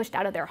constantly pushed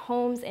out of their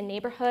homes and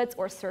neighborhoods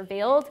or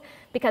surveilled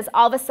because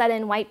all of a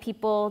sudden white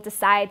people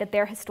decide that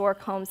their historic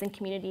homes and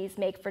communities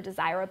make for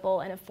desirable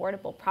and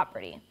affordable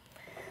property.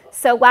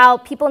 So while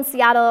people in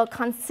Seattle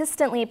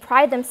consistently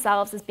pride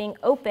themselves as being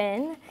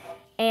open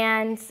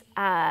and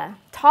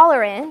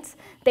tolerant,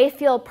 they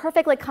feel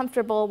perfectly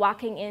comfortable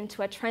walking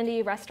into a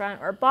trendy restaurant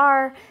or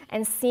bar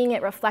and seeing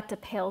it reflect a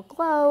pale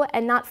glow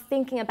and not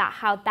thinking about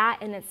how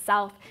that in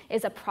itself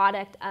is a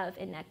product of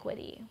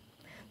inequity.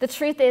 The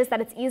truth is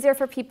that it's easier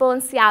for people in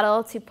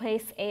Seattle to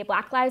place a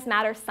Black Lives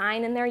Matter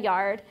sign in their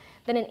yard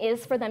than it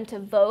is for them to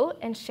vote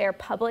and share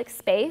public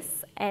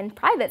space and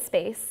private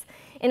space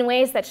in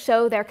ways that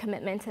show their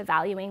commitment to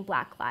valuing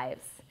Black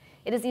lives.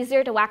 It is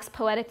easier to wax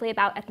poetically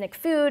about ethnic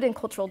food and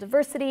cultural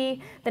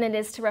diversity than it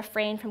is to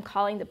refrain from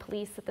calling the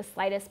police at the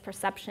slightest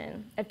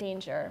perception of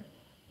danger,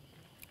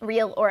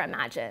 real or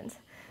imagined.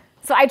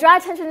 So I draw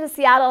attention to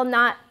Seattle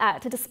not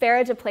to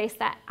disparage a place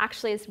that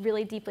actually is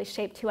really deeply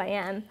shaped who I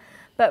am,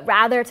 but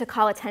rather to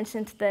call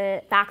attention to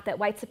the fact that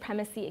white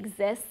supremacy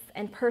exists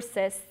and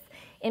persists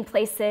in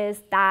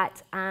places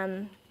that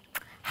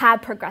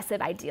have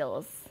progressive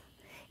ideals.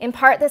 In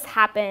part, this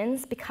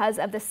happens because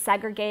of the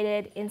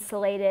segregated,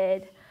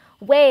 insulated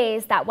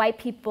ways that white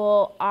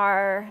people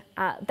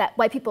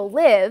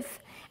live,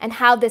 and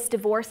how this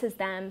divorces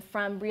them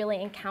from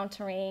really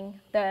encountering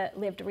the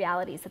lived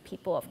realities of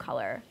people of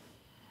color,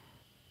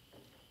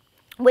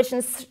 which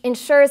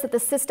ensures that the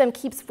system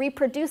keeps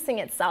reproducing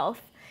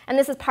itself. And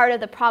this is part of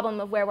the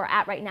problem of where we're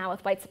at right now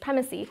with white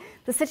supremacy.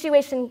 The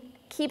situation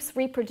keeps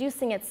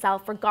reproducing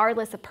itself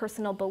regardless of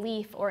personal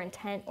belief or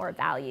intent or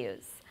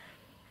values.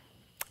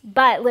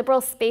 But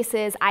liberal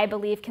spaces, I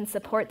believe, can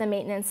support the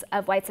maintenance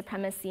of white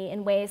supremacy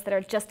in ways that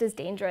are just as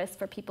dangerous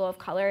for people of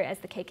color as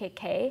the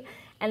KKK,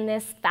 and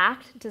this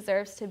fact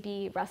deserves to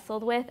be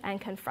wrestled with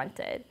and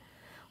confronted.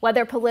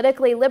 Whether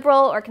politically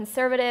liberal or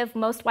conservative,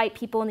 most white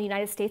people in the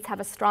United States have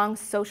a strong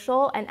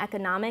social and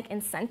economic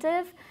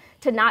incentive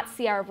to not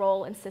see our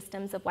role in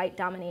systems of white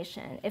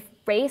domination. If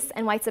race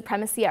and white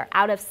supremacy are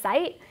out of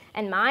sight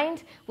and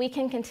mind, we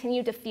can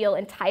continue to feel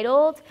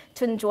entitled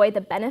to enjoy the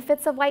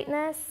benefits of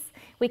whiteness.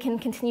 We can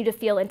continue to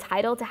feel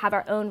entitled to have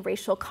our own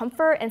racial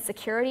comfort and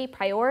security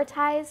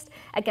prioritized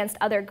against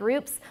other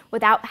groups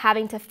without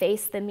having to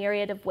face the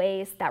myriad of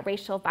ways that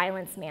racial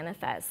violence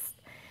manifests.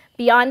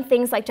 Beyond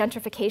things like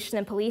gentrification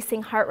and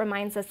policing, Hart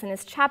reminds us in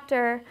his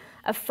chapter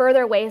of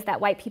further ways that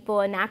white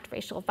people enact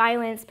racial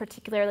violence,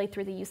 particularly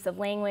through the use of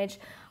language.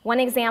 One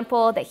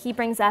example that he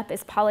brings up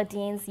is Paula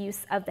Deen's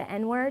use of the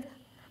N-word.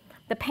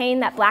 The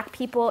pain that Black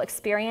people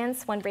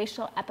experience when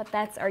racial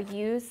epithets are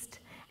used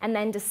and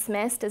then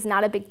dismissed as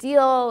not a big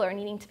deal or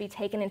needing to be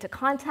taken into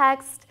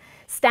context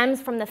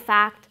stems from the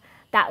fact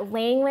that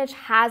language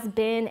has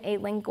been a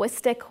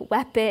linguistic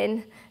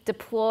weapon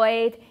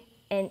deployed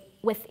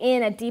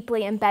within a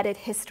deeply embedded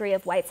history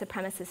of white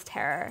supremacist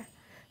terror.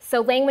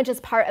 So language is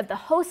part of the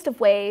host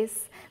of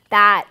ways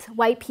that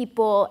white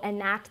people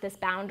enact this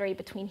boundary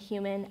between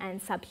human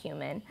and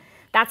subhuman.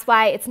 That's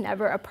why it's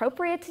never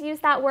appropriate to use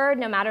that word,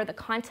 no matter the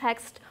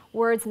context.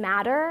 Words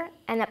matter,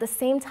 and at the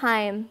same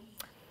time,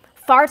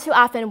 far too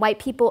often, white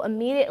people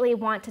immediately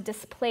want to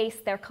displace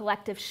their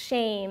collective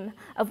shame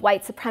of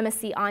white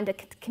supremacy onto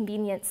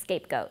convenient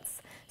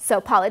scapegoats.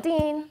 So Paula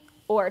Deen,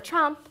 or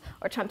Trump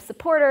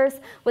supporters,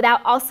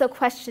 without also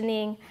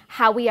questioning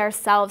how we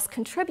ourselves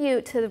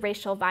contribute to the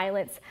racial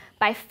violence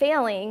by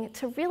failing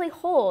to really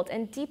hold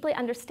and deeply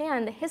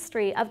understand the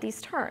history of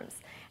these terms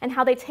and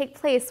how they take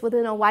place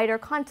within a wider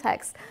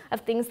context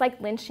of things like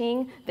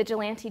lynching,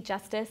 vigilante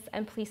justice,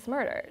 and police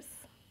murders.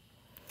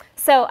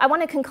 So I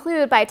want to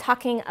conclude by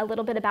talking a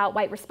little bit about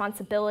white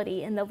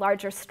responsibility in the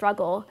larger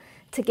struggle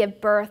to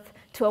give birth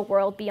to a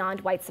world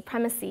beyond white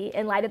supremacy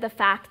in light of the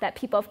fact that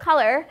people of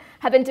color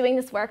have been doing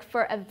this work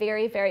for a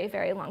very, very,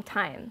 very long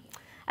time.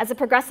 As a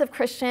progressive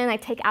Christian, I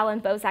take Alan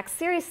Bozak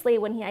seriously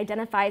when he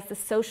identifies the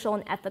social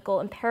and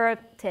ethical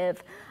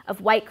imperative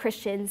of white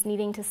Christians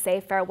needing to say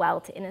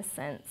farewell to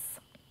innocence.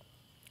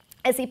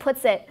 As he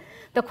puts it,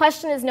 the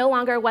question is no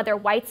longer whether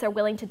whites are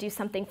willing to do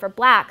something for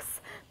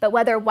blacks, but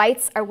whether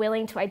whites are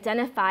willing to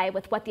identify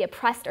with what the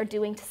oppressed are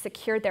doing to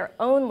secure their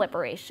own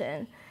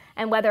liberation,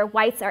 and whether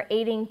whites are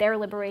aiding their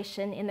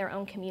liberation in their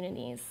own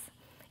communities.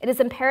 It is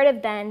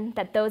imperative then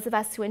that those of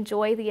us who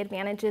enjoy the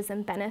advantages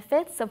and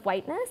benefits of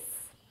whiteness,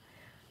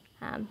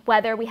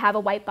 whether we have a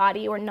white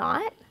body or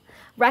not,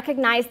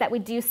 recognize that we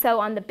do so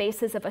on the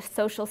basis of a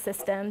social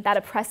system that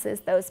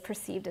oppresses those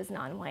perceived as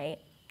non-white.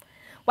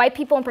 White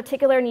people in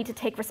particular need to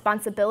take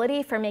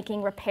responsibility for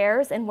making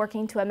repairs and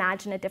working to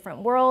imagine a different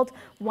world,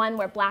 one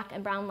where Black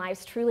and brown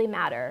lives truly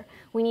matter.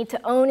 We need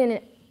to own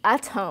and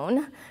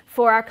atone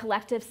for our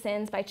collective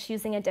sins by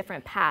choosing a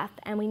different path,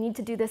 and we need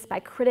to do this by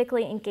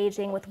critically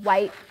engaging with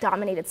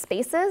white-dominated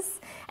spaces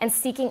and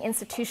seeking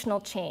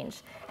institutional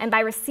change, and by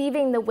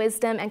receiving the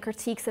wisdom and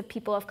critiques of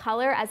people of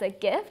color as a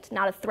gift,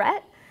 not a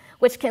threat,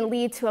 which can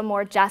lead to a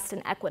more just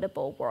and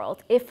equitable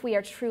world if we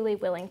are truly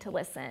willing to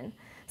listen.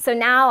 So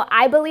now,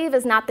 I believe,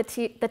 is not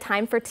the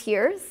time for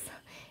tears.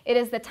 It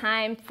is the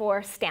time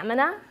for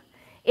stamina.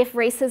 If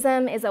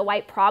racism is a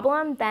white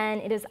problem, then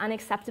it is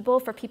unacceptable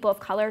for people of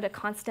color to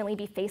constantly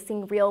be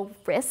facing real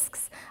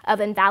risks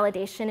of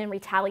invalidation and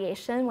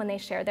retaliation when they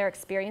share their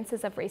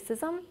experiences of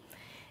racism.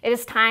 It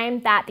is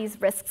time that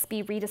these risks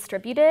be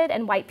redistributed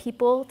and white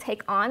people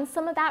take on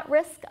some of that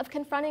risk of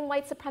confronting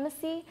white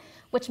supremacy,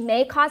 which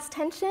may cause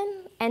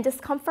tension and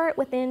discomfort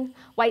within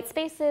white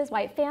spaces,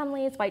 white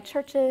families, white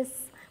churches,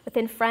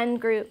 within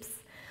friend groups.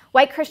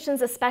 White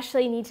Christians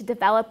especially need to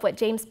develop what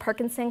James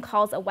Perkinson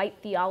calls a white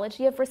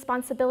theology of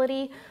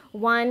responsibility,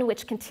 one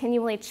which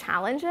continually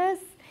challenges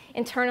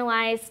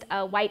internalized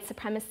white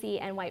supremacy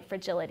and white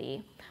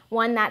fragility,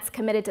 one that's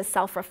committed to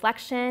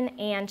self-reflection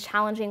and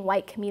challenging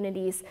white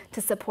communities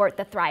to support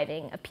the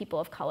thriving of people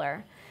of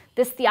color.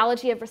 This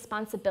theology of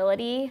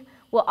responsibility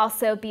will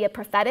also be a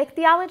prophetic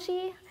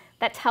theology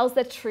that tells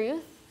the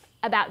truth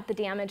about the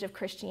damage of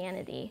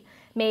Christianity,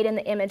 made in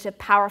the image of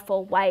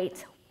powerful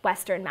white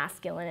Western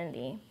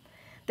masculinity.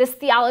 This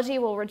theology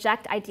will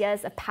reject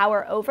ideas of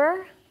power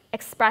over,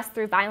 expressed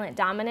through violent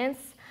dominance,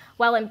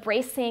 while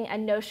embracing a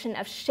notion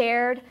of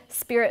shared,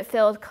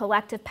 spirit-filled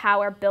collective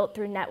power built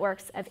through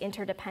networks of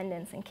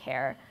interdependence and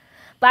care.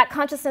 Black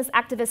consciousness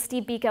activist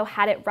Steve Biko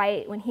had it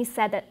right when he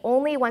said that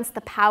only once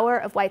the power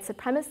of white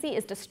supremacy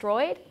is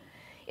destroyed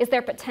is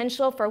there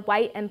potential for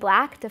white and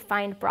Black,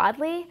 defined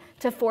broadly,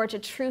 to forge a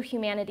true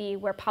humanity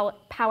where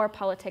power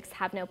politics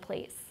have no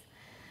place.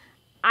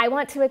 I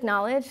want to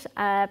acknowledge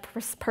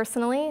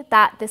personally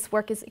that this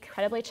work is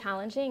incredibly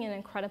challenging and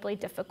incredibly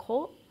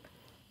difficult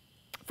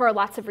for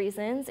lots of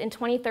reasons. In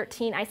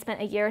 2013, I spent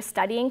a year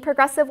studying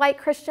progressive white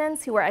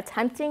Christians who were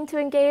attempting to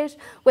engage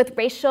with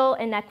racial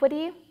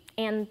inequity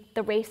and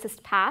the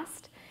racist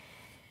past.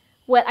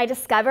 What I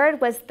discovered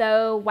was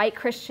though the white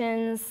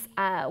Christians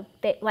I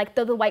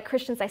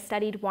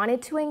studied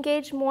wanted to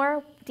engage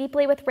more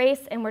deeply with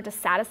race and were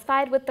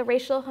dissatisfied with the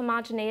racial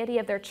homogeneity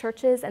of their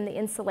churches and the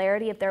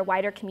insularity of their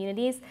wider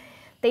communities,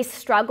 they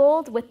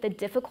struggled with the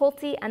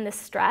difficulty and the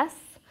stress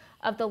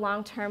of the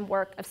long-term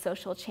work of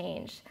social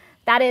change.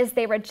 That is,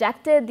 they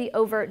rejected the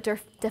overt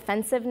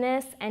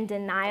defensiveness and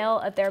denial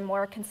of their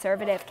more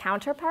conservative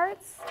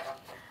counterparts,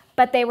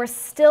 but they were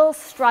still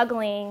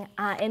struggling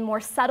in more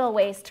subtle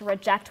ways to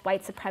reject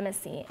white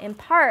supremacy, in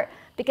part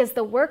because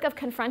the work of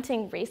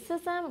confronting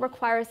racism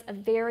requires a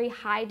very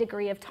high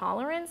degree of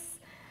tolerance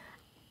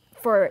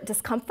for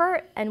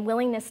discomfort and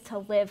willingness to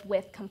live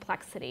with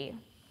complexity.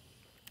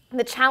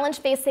 The challenge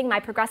facing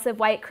my progressive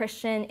white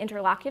Christian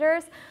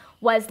interlocutors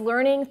was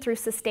learning through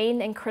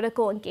sustained and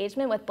critical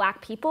engagement with Black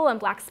people and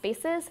Black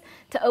spaces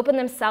to open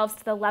themselves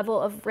to the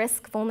level of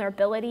risk,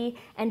 vulnerability,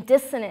 and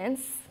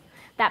dissonance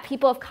that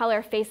people of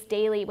color face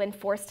daily when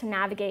forced to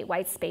navigate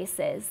white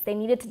spaces. They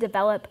needed to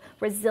develop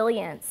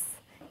resilience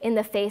in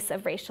the face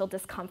of racial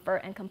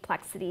discomfort and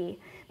complexity.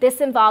 This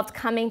involved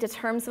coming to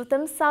terms with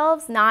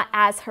themselves not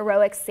as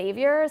heroic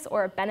saviors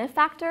or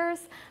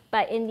benefactors,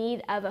 but in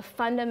need of a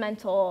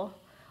fundamental,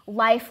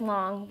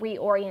 lifelong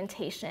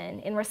reorientation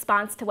in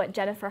response to what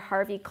Jennifer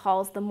Harvey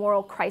calls the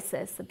moral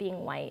crisis of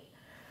being white.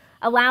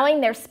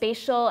 Allowing their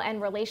spatial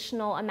and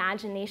relational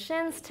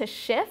imaginations to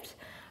shift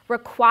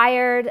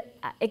required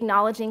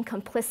acknowledging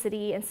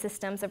complicity in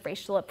systems of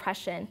racial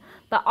oppression,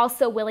 but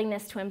also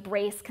willingness to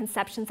embrace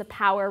conceptions of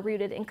power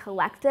rooted in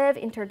collective,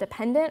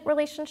 interdependent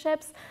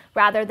relationships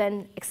rather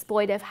than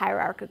exploitive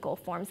hierarchical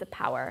forms of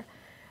power.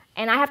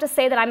 And I have to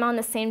say that I'm on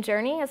the same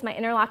journey as my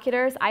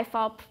interlocutors. I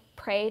fall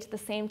prey to the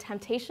same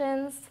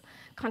temptations,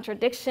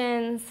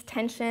 contradictions,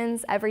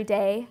 tensions every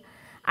day.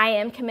 I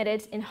am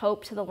committed in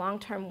hope to the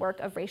long-term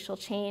work of racial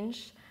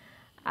change.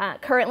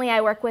 Currently,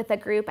 I work with a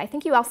group, I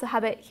think you also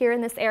have it here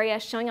in this area,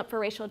 Showing Up for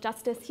Racial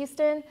Justice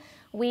Houston.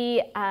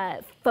 We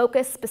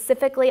focus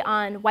specifically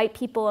on white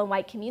people and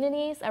white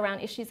communities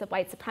around issues of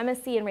white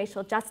supremacy and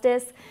racial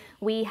justice.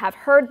 We have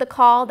heard the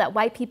call that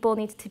white people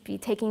need to be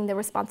taking the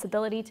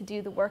responsibility to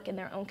do the work in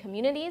their own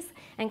communities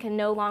and can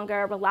no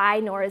longer rely,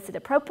 nor is it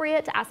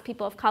appropriate to ask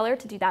people of color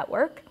to do that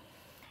work.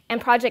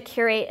 And Project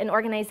Curate, an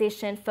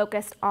organization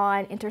focused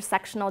on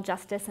intersectional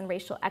justice and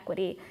racial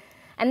equity.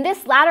 And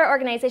this latter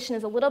organization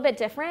is a little bit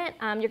different.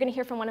 You're going to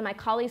hear from one of my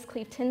colleagues,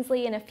 Cleve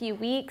Tinsley, in a few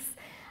weeks.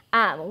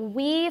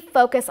 We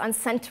focus on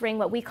centering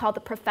what we call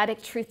the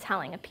prophetic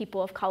truth-telling of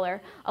people of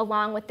color,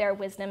 along with their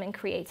wisdom and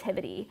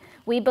creativity.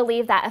 We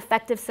believe that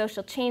effective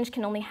social change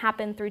can only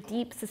happen through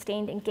deep,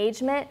 sustained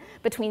engagement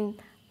between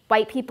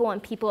white people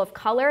and people of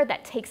color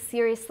that take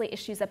seriously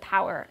issues of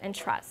power and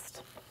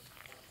trust.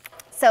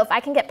 So if I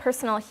can get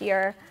personal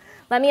here,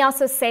 let me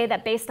also say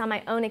that based on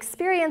my own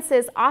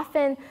experiences,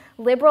 often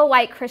liberal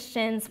white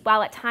Christians,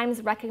 while at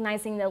times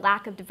recognizing the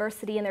lack of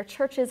diversity in their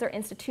churches or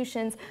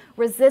institutions,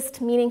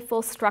 resist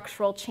meaningful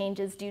structural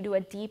changes due to a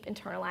deep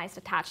internalized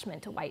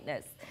attachment to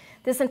whiteness.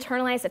 This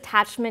internalized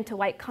attachment to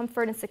white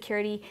comfort and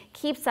security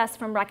keeps us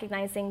from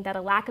recognizing that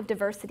a lack of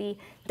diversity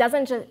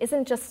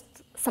isn't just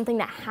something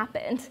that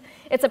happened.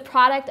 It's a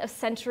product of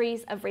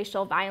centuries of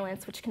racial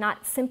violence, which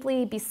cannot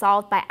simply be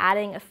solved by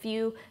adding a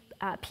few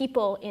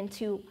people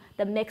into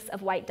the mix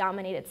of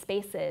white-dominated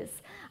spaces.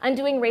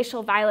 Undoing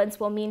racial violence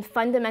will mean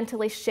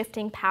fundamentally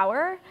shifting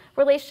power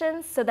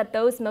relations so that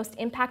those most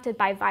impacted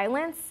by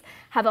violence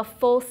have a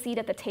full seat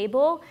at the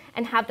table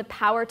and have the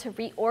power to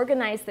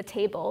reorganize the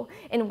table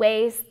in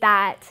ways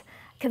that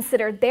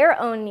consider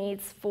their own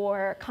needs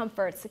for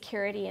comfort,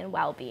 security, and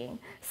well-being.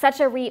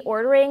 Such a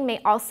reordering may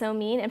also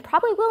mean, and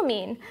probably will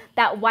mean,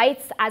 that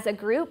whites as a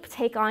group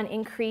take on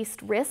increased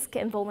risk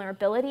and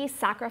vulnerability,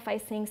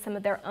 sacrificing some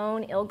of their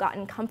own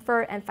ill-gotten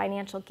comfort and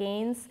financial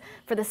gains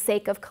for the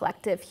sake of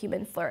collective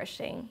human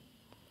flourishing.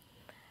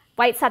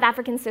 White South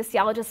African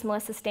sociologist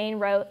Melissa Stein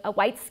wrote, "A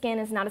white skin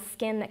is not a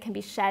skin that can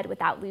be shed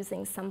without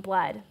losing some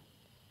blood."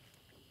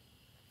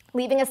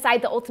 Leaving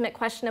aside the ultimate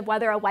question of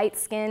whether a white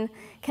skin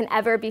can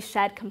ever be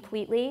shed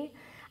completely,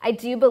 I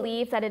do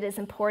believe that it is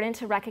important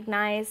to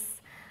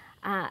recognize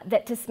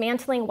that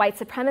dismantling white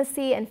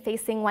supremacy and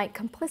facing white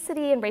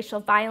complicity in racial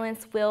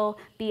violence will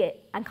be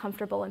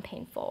uncomfortable and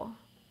painful.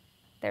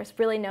 There's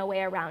really no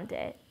way around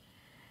it,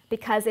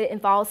 because it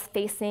involves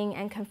facing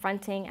and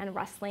confronting and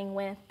wrestling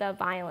with the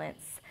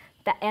violence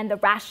and the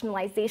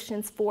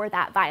rationalizations for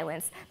that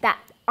violence that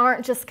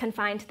aren't just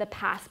confined to the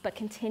past but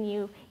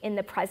continue in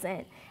the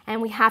present. And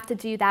we have to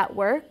do that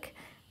work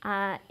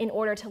in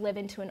order to live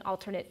into an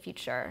alternate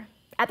future.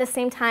 At the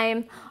same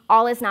time,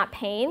 all is not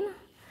pain.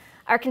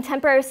 Our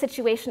contemporary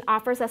situation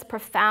offers us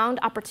profound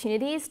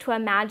opportunities to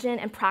imagine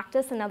and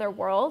practice another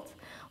world,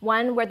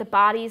 one where the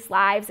bodies,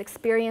 lives,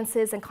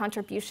 experiences, and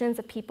contributions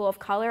of people of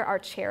color are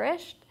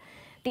cherished.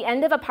 The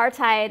end of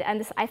apartheid,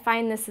 and I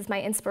find this is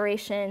my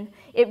inspiration,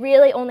 it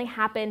really only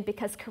happened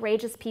because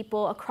courageous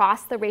people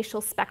across the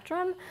racial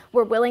spectrum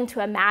were willing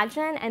to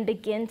imagine and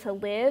begin to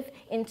live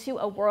into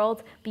a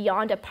world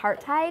beyond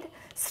apartheid,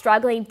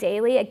 struggling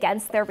daily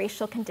against their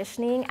racial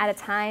conditioning at a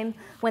time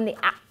when the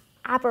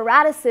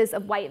apparatuses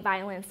of white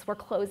violence were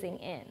closing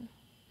in.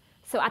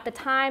 So at the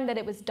time that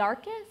it was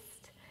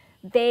darkest,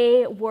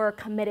 they were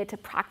committed to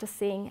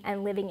practicing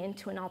and living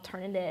into an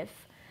alternative.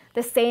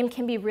 The same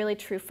can be really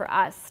true for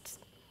us.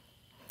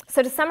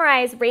 So to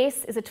summarize,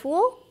 race is a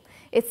tool.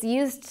 It's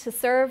used to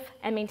serve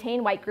and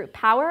maintain white group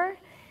power.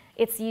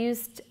 It's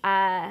used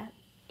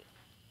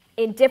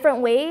in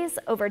different ways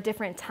over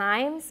different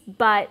times,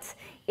 but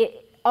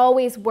it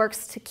always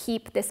works to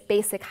keep this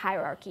basic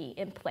hierarchy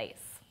in place.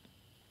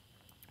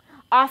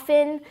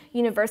 Often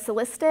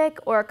universalistic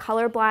or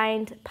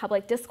colorblind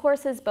public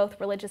discourses, both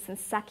religious and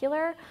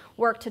secular,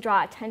 work to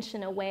draw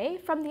attention away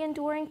from the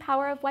enduring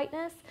power of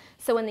whiteness.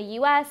 So in the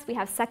US, we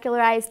have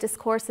secularized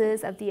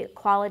discourses of the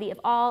equality of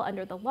all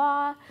under the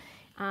law.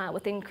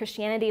 Within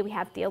Christianity, we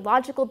have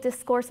theological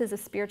discourses of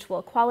spiritual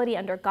equality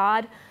under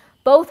God.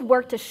 Both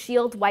work to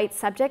shield white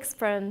subjects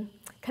from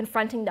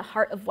confronting the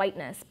heart of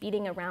whiteness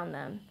beating around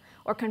them,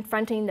 or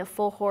confronting the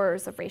full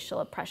horrors of racial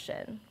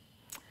oppression.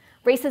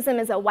 Racism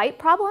is a white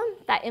problem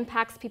that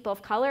impacts people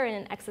of color in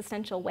an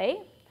existential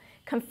way.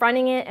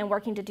 Confronting it and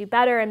working to do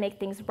better and make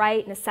things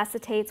right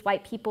necessitates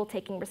white people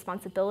taking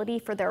responsibility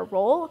for their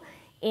role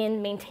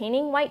in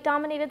maintaining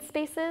white-dominated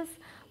spaces,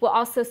 while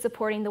also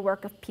supporting the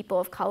work of people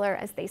of color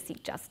as they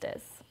seek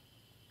justice.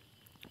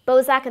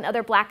 Bozak and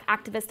other black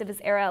activists of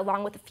his era,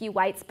 along with a few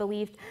whites,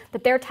 believed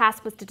that their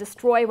task was to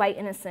destroy white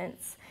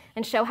innocence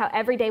and show how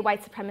everyday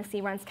white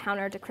supremacy runs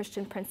counter to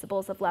Christian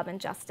principles of love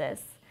and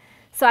justice.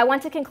 So I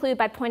want to conclude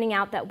by pointing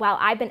out that while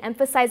I've been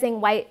emphasizing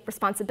white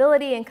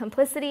responsibility and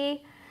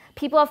complicity,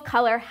 people of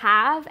color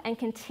have and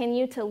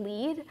continue to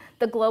lead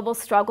the global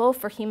struggle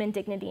for human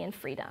dignity and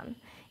freedom.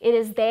 It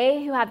is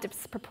they who have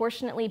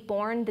disproportionately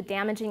borne the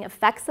damaging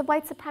effects of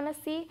white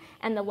supremacy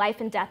and the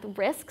life and death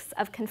risks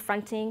of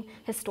confronting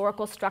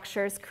historical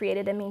structures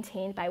created and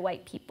maintained by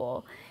white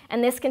people.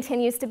 And this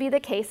continues to be the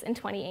case in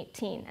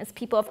 2018, as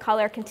people of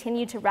color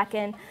continue to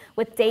reckon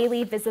with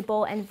daily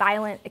visible and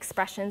violent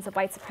expressions of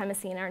white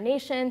supremacy in our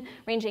nation,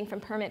 ranging from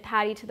Permit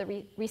Patty to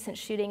the recent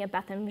shooting of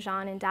Bethlehem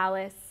Jean in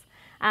Dallas.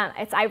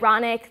 It's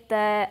ironic,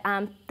 the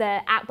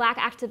black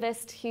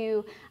activists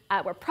who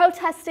were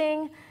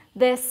protesting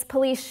this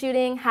police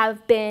shooting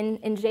have been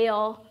in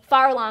jail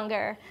far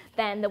longer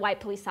than the white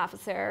police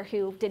officer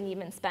who didn't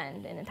even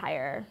spend an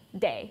entire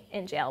day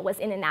in jail, was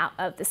in and out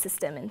of the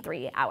system in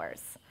 3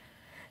 hours.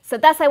 So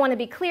thus I want to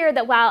be clear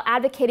that while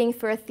advocating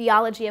for a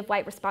theology of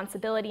white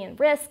responsibility and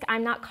risk,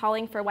 I'm not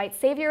calling for white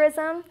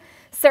saviorism.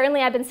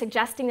 Certainly I've been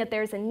suggesting that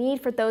there's a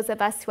need for those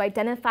of us who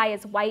identify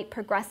as white,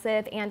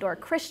 progressive, and/or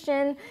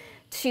Christian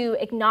to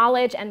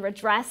acknowledge and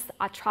redress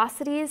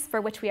atrocities for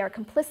which we are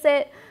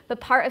complicit, but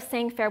part of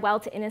saying farewell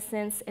to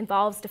innocence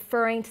involves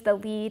deferring to the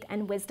lead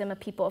and wisdom of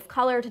people of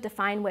color to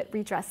define what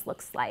redress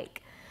looks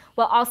like,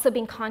 while also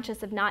being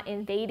conscious of not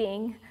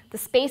invading the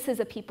spaces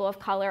of people of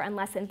color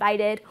unless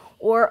invited,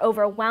 or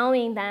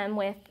overwhelming them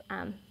with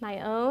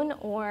my own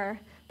or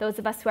those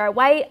of us who are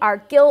white, our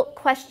guilt,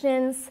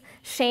 questions,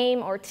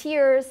 shame, or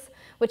tears,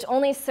 which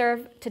only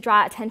serve to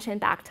draw attention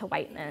back to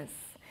whiteness.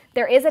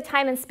 There is a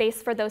time and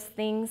space for those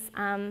things.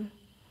 I'm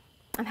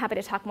happy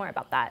to talk more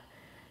about that.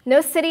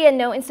 No city and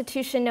no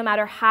institution, no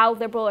matter how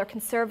liberal or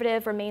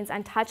conservative, remains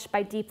untouched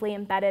by deeply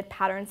embedded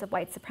patterns of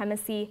white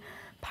supremacy.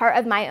 Part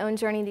of my own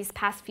journey these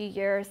past few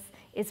years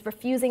is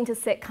refusing to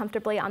sit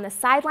comfortably on the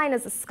sideline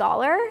as a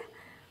scholar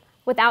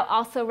without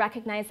also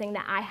recognizing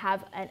that I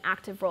have an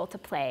active role to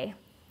play,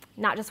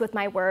 not just with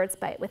my words,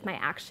 but with my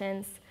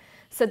actions.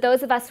 So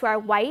those of us who are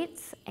white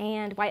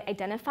and white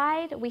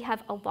identified, we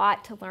have a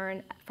lot to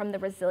learn from the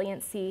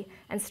resiliency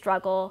and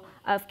struggle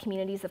of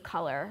communities of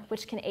color,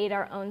 which can aid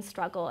our own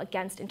struggle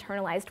against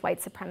internalized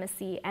white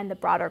supremacy and the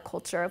broader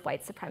culture of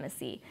white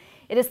supremacy.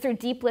 It is through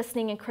deep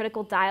listening and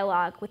critical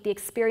dialogue with the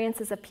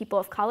experiences of people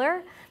of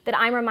color that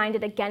I'm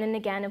reminded again and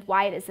again of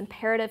why it is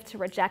imperative to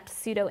reject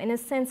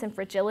pseudo-innocence and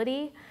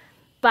fragility.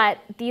 But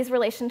these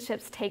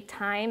relationships take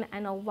time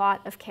and a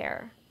lot of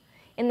care.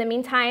 In the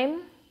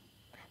meantime,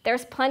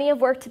 there's plenty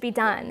of work to be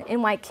done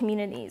in white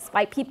communities.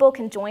 White people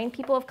can join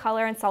people of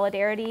color in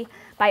solidarity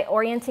by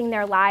orienting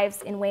their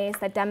lives in ways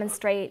that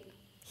demonstrate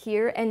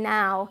here and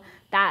now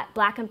that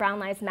Black and brown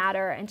lives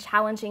matter, and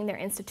challenging their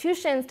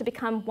institutions to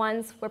become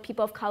ones where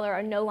people of color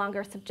are no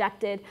longer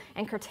subjected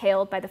and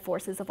curtailed by the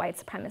forces of white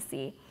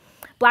supremacy.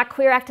 Black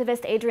queer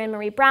activist Adrienne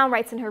Maree Brown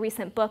writes in her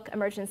recent book,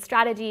 Emergent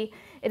Strategy,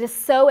 "It is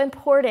so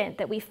important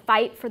that we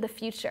fight for the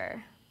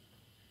future.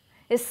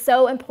 It's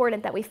so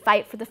important that we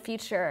fight for the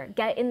future.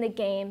 Get in the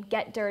game,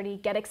 get dirty,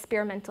 get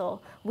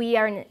experimental. We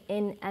are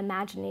in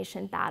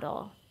imagination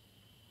battle."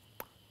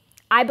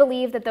 I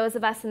believe that those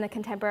of us in the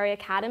contemporary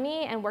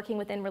academy and working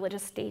within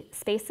religious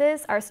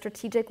spaces are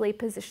strategically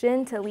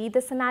positioned to lead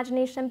this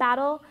imagination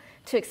battle,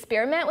 to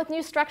experiment with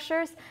new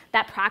structures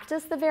that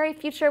practice the very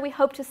future we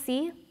hope to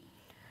see.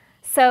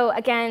 So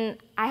again,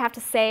 I have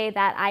to say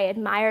that I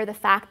admire the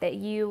fact that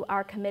you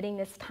are committing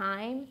this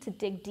time to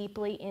dig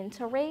deeply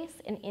into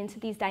race and into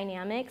these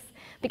dynamics,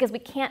 because we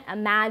can't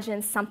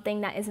imagine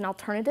something that is an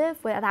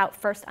alternative without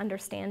first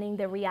understanding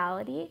the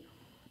reality.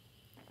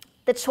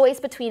 The choice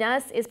between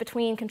us is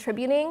between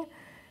contributing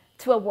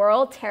to a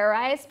world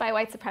terrorized by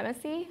white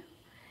supremacy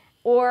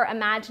or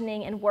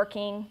imagining and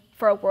working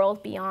for a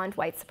world beyond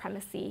white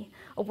supremacy,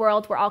 a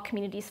world where all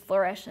communities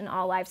flourish and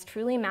all lives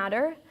truly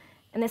matter.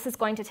 And this is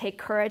going to take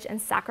courage and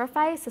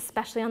sacrifice,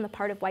 especially on the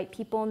part of white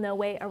people, no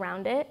way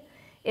around it.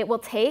 It will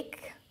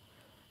take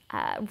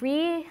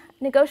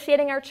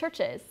renegotiating our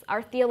churches,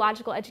 our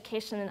theological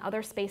education and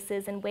other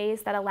spaces in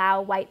ways that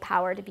allow white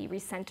power to be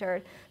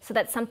recentered so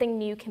that something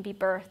new can be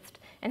birthed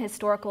and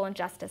historical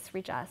injustice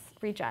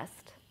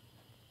redressed.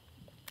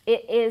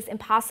 It is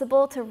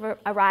impossible to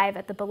arrive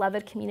at the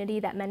beloved community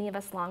that many of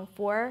us long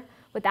for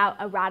without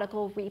a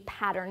radical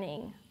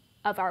repatterning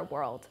of our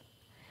world,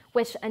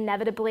 which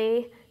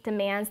inevitably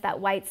demands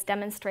that whites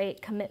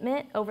demonstrate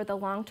commitment over the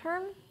long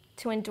term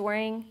to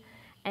enduring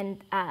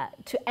and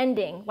to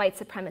ending white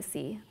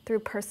supremacy through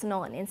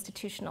personal and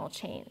institutional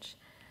change.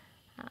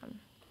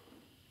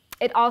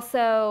 It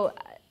also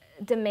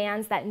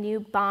demands that new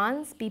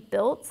bonds be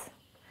built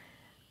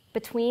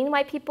between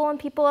white people and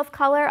people of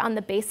color on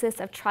the basis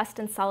of trust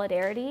and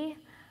solidarity.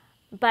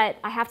 But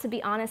I have to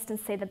be honest and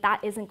say that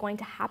that isn't going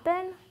to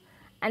happen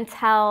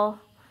until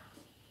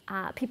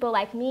people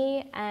like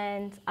me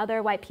and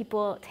other white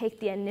people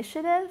take the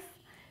initiative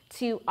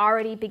to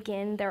already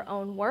begin their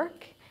own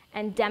work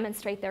and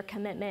demonstrate their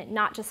commitment,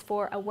 not just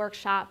for a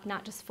workshop,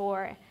 not just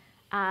for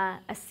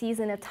a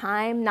season of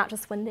time, not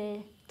just when the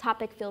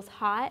topic feels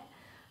hot,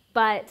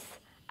 but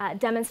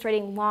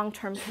demonstrating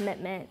long-term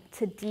commitment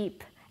to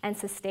deep and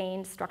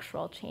sustained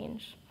structural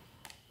change.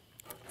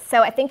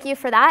 So I thank you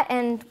for that,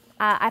 and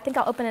I think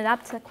I'll open it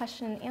up to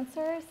question and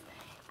answers.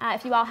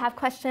 If you all have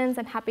questions,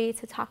 I'm happy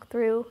to talk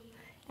through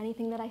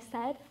anything that I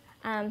said.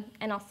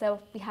 And also,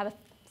 we have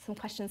some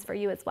questions for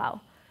you as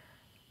well.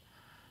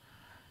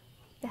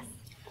 Yes?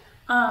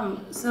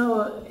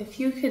 So if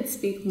you could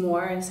speak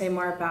more and say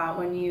more about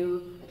when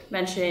you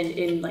mentioned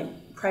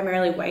in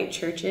primarily white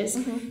churches,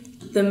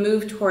 the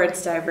move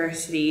towards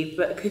diversity,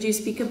 but could you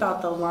speak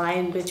about the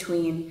line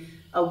between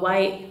a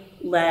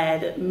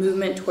white-led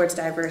movement towards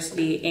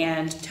diversity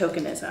and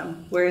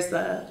tokenism? Where's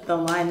the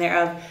line there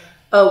of,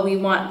 oh, we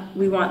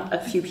want a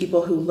few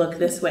people who look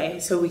this way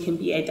so we can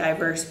be a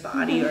diverse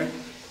body, or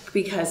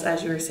because,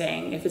 as you were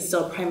saying, if it's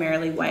still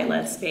primarily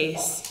white-led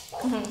space,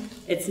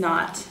 it's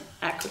not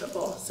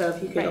equitable. So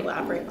if you could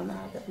elaborate on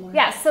that a bit more.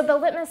 Yeah, so the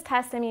litmus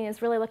test,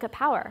 is really look at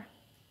power.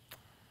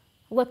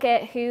 Look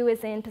at who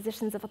is in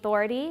positions of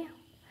authority.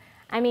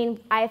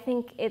 I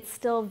think it's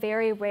still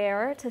very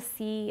rare to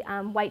see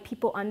white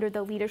people under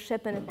the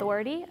leadership and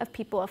authority of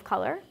people of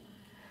color.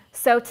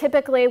 So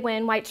typically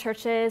when white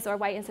churches or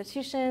white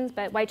institutions,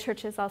 but white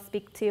churches I'll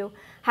speak to,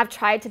 have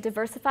tried to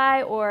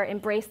diversify or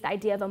embrace the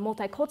idea of a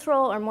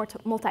multicultural or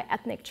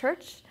multi-ethnic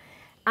church,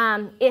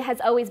 it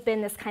has always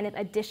been this kind of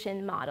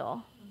addition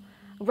model,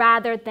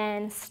 rather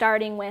than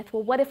starting with,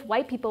 well, what if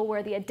white people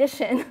were the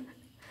addition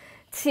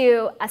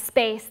to a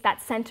space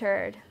that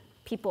centered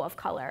people of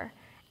color,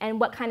 and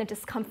what kind of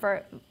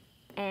discomfort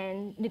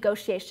and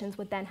negotiations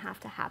would then have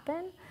to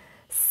happen?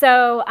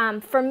 So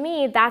for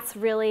me, that's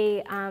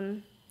really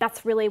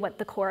what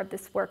the core of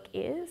this work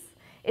is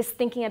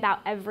thinking about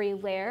every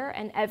layer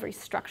and every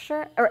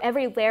structure, or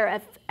every layer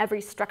of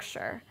every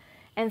structure,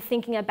 and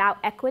thinking about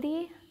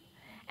equity.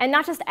 And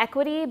not just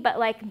equity, but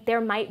like there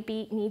might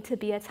need to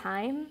be a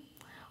time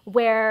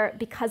where,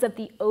 because of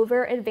the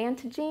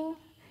over-advantaging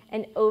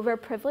and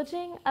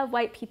over-privileging of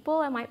white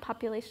people and white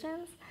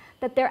populations,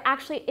 that they're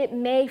actually, it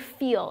may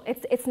feel,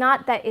 it's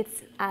not that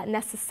it's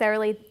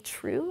necessarily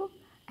true,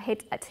 I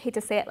hate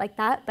to say it like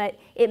that, but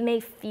it may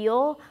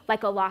feel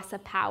like a loss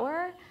of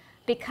power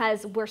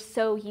because we're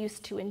so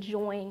used to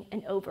enjoying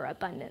an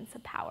overabundance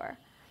of power.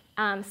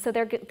 So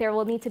there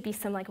will need to be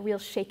some like real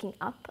shaking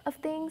up of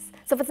things.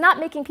 So if it's not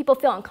making people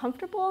feel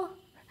uncomfortable,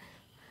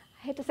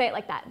 I hate to say it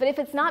like that, but if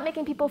it's not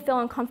making people feel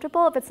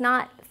uncomfortable, if it's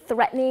not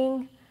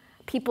threatening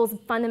people's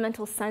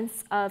fundamental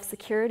sense of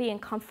security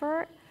and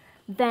comfort,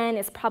 then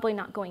it's probably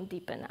not going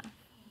deep enough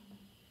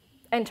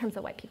in terms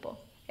of white people.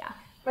 Yeah.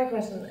 My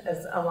question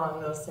is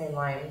along those same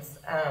lines.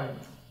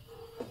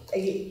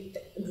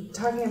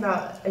 Talking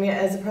about, I mean,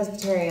 as a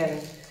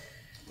Presbyterian,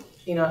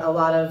 you know, a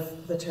lot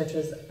of the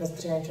churches,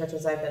 Presbyterian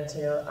churches I've been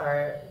to,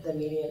 are the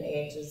median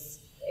age is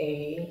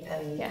 80,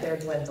 and they're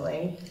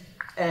dwindling.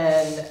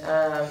 And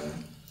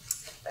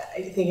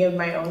I think of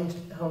my own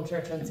home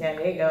church in San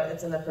Diego,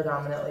 it's in a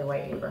predominantly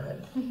white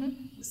neighborhood.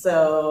 Mm-hmm.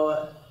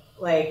 So,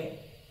 like,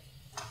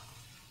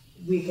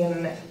 we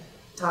can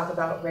talk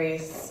about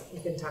race, we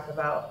can talk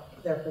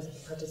about their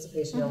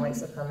participation in white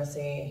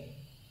supremacy.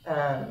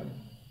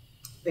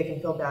 They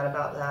can feel bad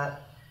about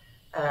that.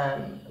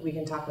 We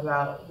can talk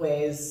about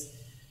ways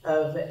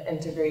of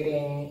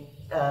integrating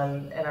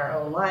in our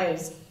own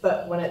lives,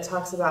 but when it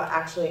talks about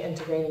actually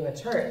integrating the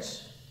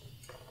church,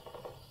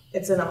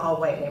 it's in an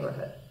all-white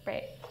neighborhood.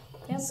 Right.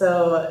 Yep.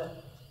 So,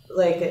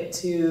 like,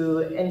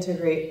 to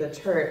integrate the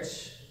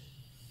church,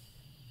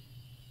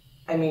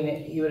 I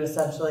mean, you would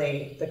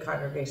essentially, the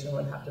congregation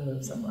would have to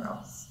move somewhere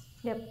else.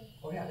 Yep.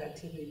 Or have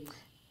activity.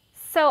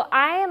 So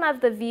I am of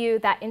the view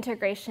that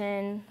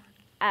integration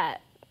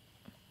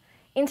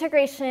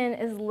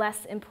is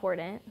less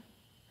important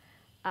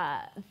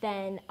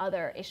than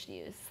other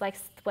issues, like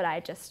what I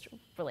just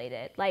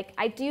related. Like,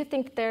 I do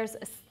think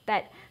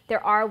that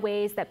there are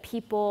ways that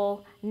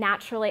people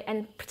naturally,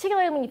 and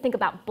particularly when you think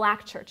about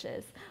Black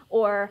churches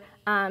or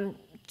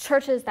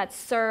churches that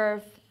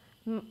serve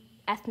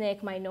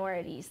ethnic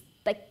minorities,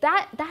 like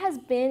that has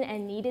been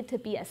and needed to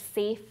be a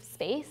safe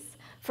space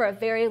for a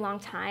very long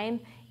time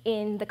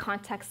in the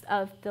context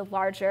of the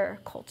larger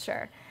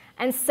culture.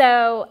 And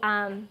so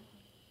I'm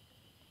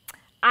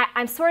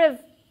sort of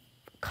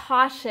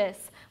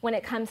cautious when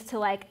it comes to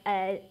like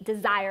a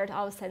desire to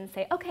all of a sudden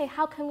say, okay,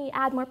 how can we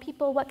add more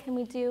people? What can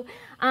we do?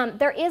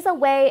 There is a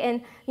way,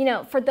 and you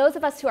know, for those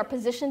of us who are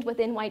positioned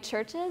within white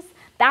churches,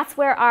 that's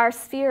where our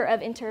sphere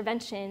of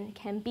intervention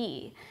can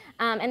be.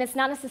 And it's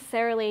not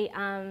necessarily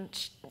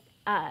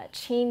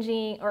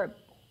changing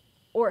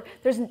or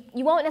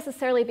you won't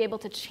necessarily be able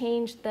to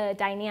change the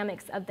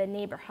dynamics of the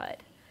neighborhood.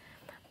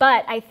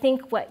 But I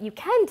think what you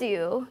can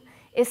do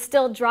is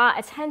still draw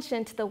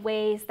attention to the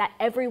ways that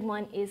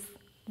everyone is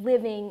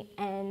living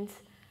and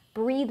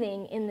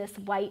breathing in this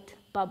white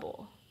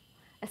bubble,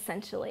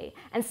 essentially.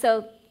 And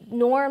so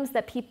norms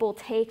that people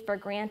take for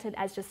granted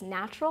as just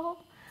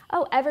natural,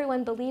 oh,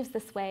 everyone believes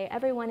this way,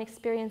 everyone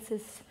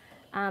experiences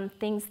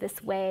things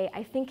this way,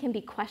 I think can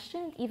be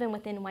questioned even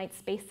within white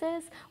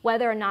spaces,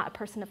 whether or not a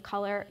person of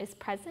color is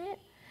present.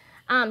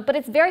 But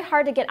it's very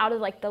hard to get out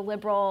of like the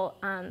liberal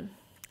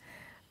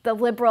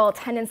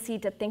tendency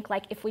to think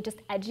like if we just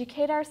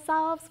educate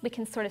ourselves, we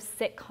can sort of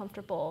sit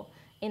comfortable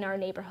in our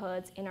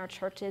neighborhoods, in our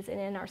churches, and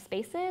in our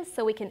spaces.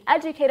 So we can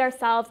educate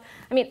ourselves.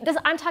 I mean,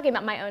 I'm talking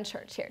about my own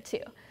church here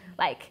too.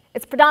 Like,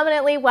 it's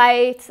predominantly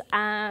white.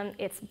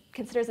 It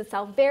considers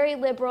itself very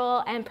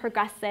liberal and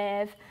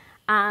progressive.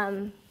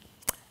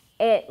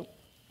 It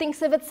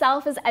thinks of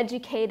itself as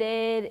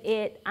educated.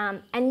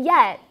 And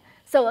yet,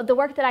 so the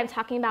work that I'm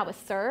talking about with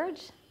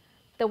Surge,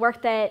 the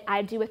work that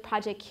I do with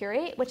Project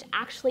Curate, which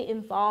actually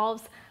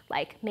involves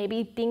like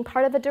maybe being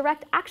part of a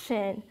direct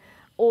action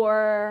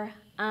or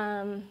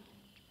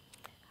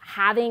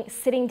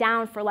sitting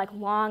down for like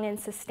long and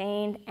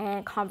sustained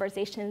and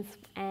conversations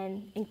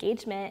and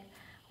engagement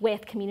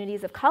with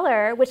communities of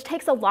color, which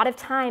takes a lot of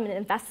time and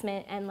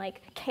investment and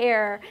like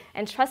care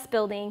and trust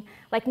building.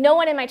 Like no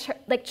one in my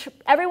church,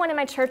 everyone in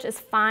my church is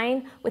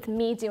fine with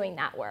me doing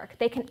that work.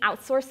 They can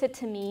outsource it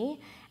to me,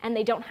 and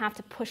they don't have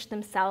to push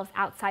themselves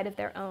outside of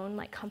their own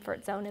like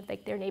comfort zone of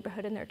like their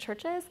neighborhood and their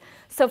churches.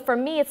 So for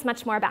me, it's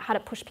much more about how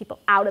to push people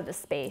out of the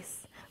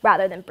space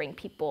rather than bring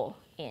people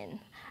in.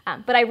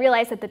 But I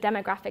realize that the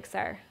demographics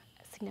are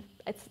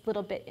it's a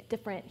little bit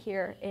different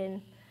here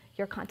in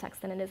your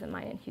context than it is in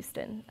mine in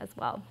Houston as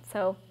well.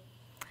 So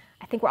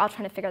I think we're all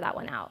trying to figure that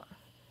one out.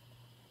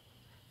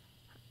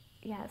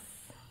 Yes.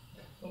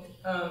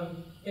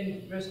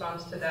 In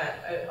response to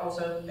that, I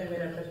also am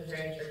in a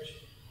Presbyterian church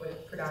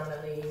with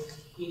predominantly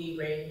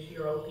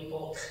 80-range-year-old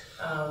people,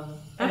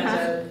 and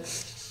as a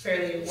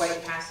fairly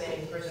white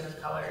passing person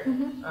of color,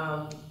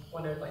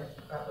 one of like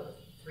probably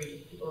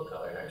 3 people of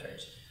color in our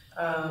church.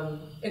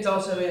 It's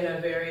also in a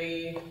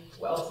very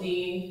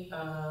wealthy,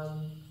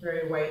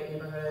 very white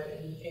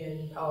neighborhood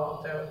in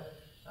Palo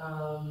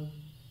Alto.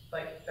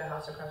 Like the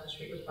house across the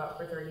street was bought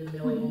for $30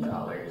 million.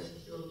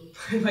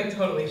 We were like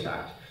totally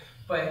shocked.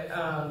 But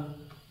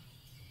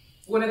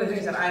one of the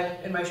things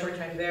that in my short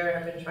time there,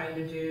 have been trying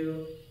to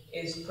do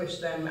is push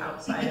them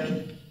outside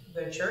of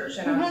the church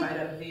and outside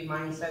of the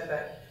mindset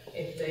that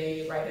if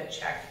they write a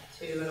check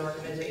to an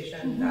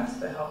organization, that's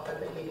the help that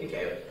they need to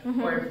give.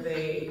 Or if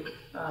they,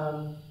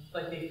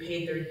 like they've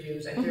paid their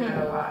dues. I hear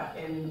that a lot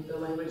in the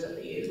language that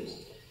they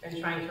use. And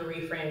trying to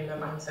reframe the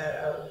mindset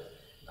of,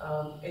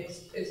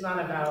 it's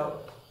not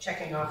about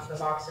checking off the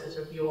boxes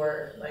of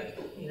your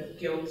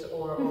guilt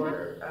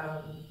or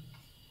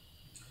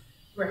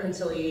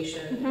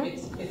reconciliation.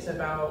 It's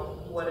about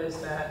what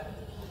does that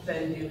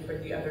then do for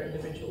the other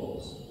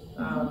individuals.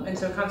 And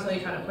so constantly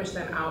kind of push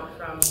them out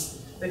from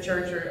the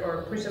church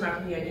or push them out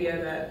from the idea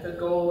that the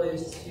goal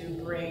is to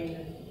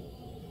bring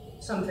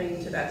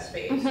something to that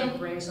space or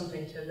bring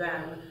something to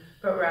them,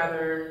 but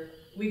rather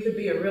we could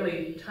be a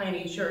really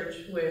tiny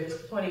church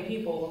with 20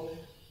 people,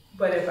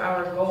 but if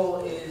our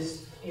goal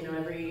is,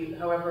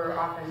 however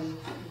often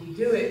we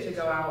do it, to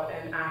go out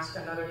and ask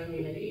another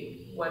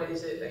community, what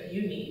is it that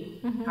you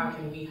need? How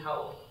can we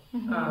help?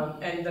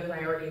 And the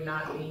priority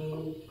not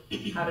being,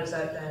 how does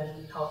that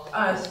then help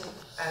us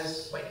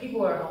as white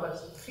people, or help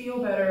us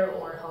feel better,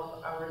 or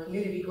help our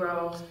community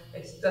grow?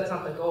 That's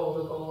not the goal.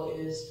 The goal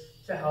is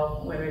to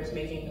help, whether it's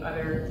making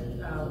other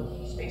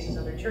spaces,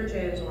 other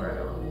churches, or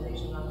other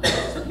organizations on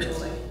campus feel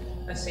like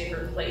a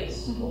safer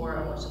place or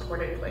a more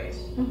supported place.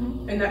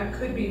 And that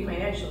could be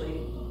financially,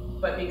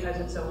 but because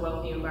it's a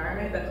wealthy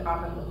environment, that's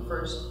often the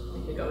first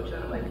thing to go to.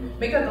 And I'm like,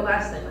 make that the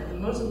last thing. Like the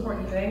most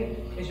important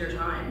thing is your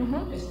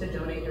time, is to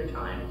donate your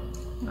time.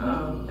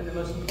 And the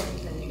most important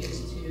thing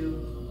is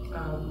to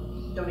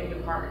donate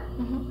your heart,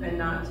 and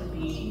not to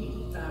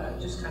be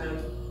just kind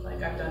of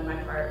like, I've done my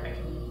part,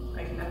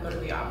 I can now go to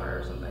the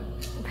opera or something,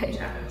 which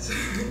happens.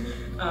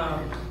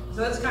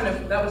 So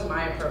that was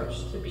my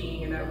approach to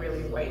being in that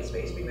really white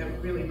space, being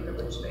that really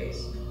privileged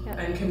space,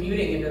 and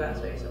commuting into that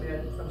space. I mean,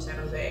 I'm from San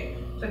Jose,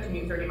 so I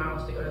commute 30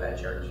 miles to go to that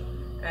church.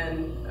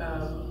 And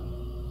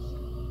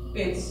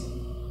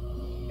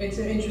it's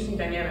an interesting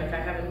dynamic. I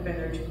haven't been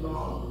there too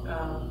long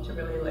to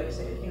really like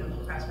say,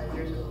 the past 5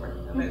 years I've been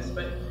working on this,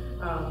 but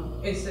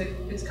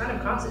it's kind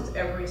of constant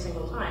every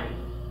single time.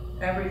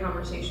 Every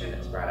conversation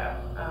that's brought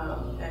up,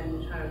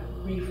 and kind of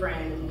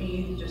reframe and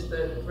be just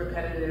the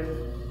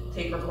repetitive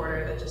tape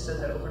recorder that just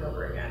says that over and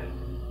over again,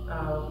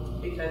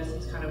 because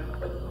it's kind of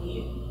what we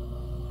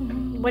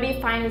need. What do you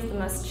find is the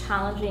most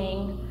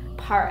challenging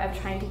part of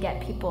trying to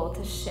get people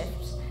to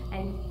shift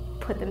and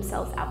put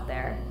themselves out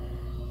there?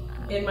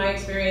 In my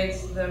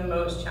experience, the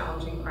most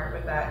challenging part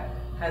with that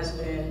has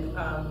been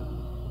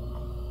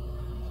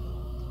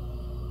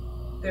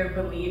their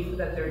belief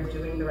that they're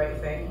doing the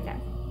right thing.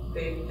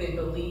 They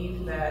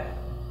believe that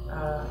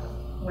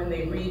when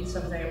they read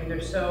something, I mean, they're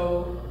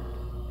so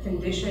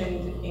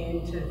conditioned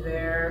into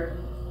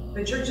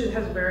the church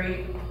has a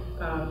very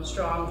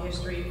strong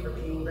history for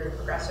being very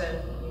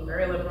progressive, being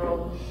very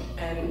liberal,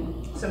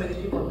 and some of these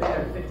people have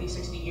been there 50,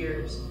 60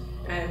 years,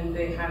 and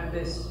they have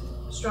this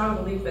strong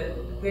belief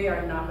that they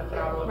are not the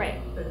problem,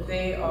 that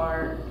they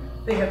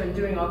have been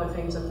doing all the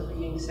things that the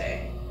readings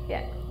say.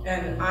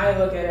 And I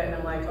look at it and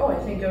I'm like, oh, I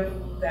think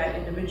of that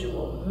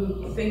individual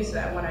who thinks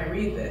that when I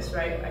read this,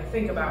 right? I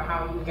think about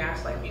how you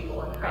gaslight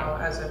people and how,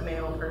 as a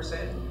male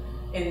person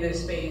in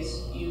this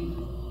space,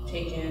 you've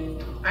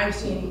taken. I've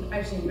seen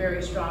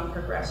very strong,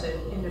 progressive,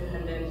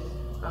 independent,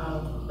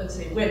 let's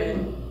say,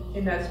 women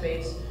in that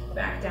space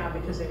back down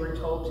because they were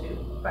told to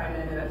by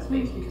men in that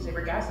space because they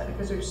were gaslighted,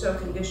 because they're so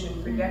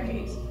conditioned for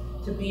decades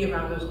to be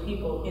around those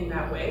people in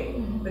that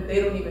way that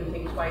they don't even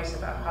think twice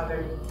about how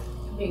they're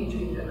being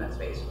treated in that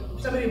space.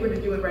 If somebody were to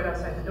do it right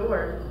outside the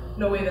door,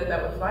 no way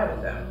that would fly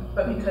with them.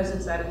 But because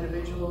it's that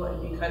individual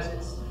and because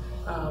it's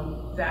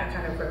that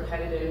kind of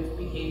repetitive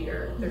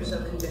behavior, they're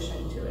so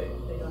conditioned to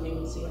it, they don't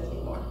even see it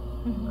anymore.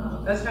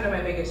 That's kind of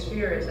my biggest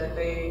fear, is that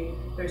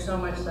there's so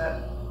much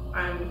that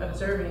I'm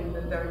observing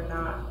that they're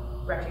not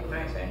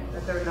recognizing,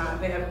 that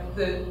they have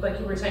like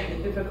you were saying,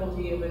 the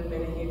difficulty of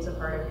admitting it's a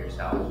part of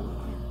yourself,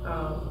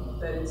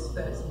 that it's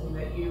something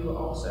that you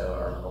also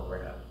are a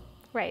culprit of.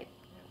 Right.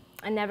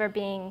 And never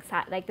being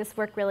like, this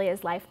work really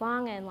is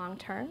lifelong and long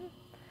term.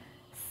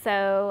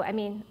 So, I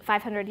mean,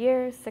 500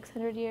 years,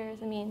 600 years,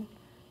 I mean,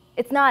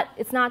 it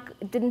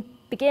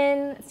didn't begin,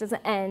 it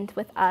doesn't end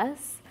with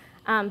us.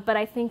 But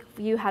I think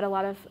you had a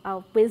lot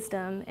of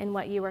wisdom in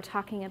what you were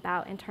talking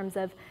about in terms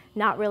of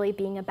not really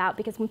being about,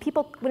 because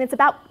when it's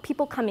about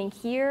people coming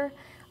here,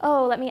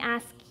 oh, let me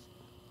ask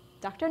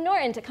Dr.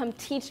 Norton to come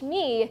teach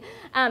me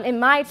in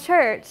my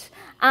church,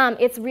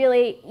 it's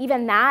really,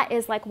 even that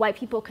is like white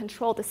people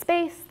control the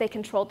space, they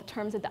control the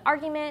terms of the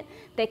argument,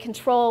 they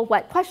control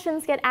what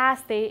questions get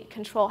asked, they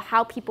control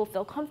how people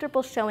feel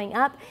comfortable showing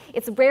up.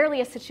 It's rarely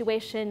a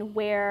situation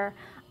where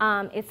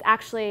it's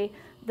actually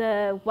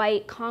the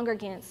white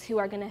congregants who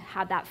are going to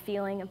have that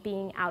feeling of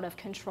being out of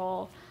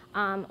control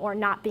or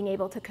not being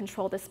able to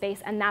control the space,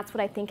 and that's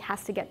what I think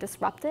has to get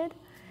disrupted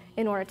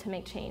in order to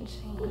make change.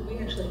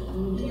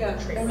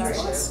 In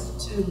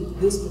response to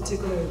this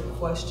particular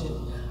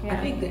question, I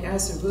think the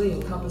answer really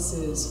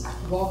encompasses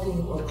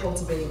walking or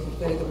cultivating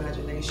prophetic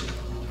imagination,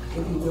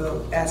 if you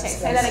will, as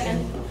say that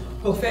again.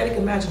 Prophetic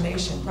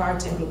imagination prior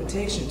to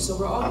implementation. So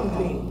we're all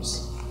human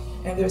beings,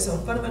 and there's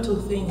some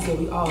fundamental things that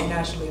we all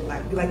naturally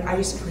like. We like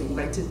ice cream,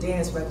 we like to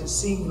dance, we like to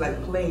sing, we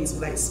like plays,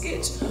 we like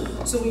sketch.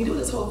 So when you do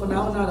this whole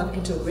phenomenon of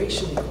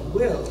integration, if you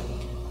will,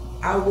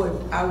 I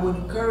would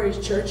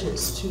encourage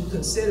churches to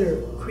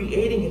consider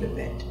creating an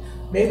event.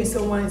 Maybe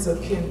someone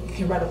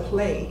can write a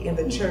play in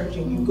the church,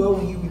 and you go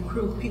and you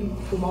recruit people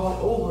from all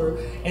over,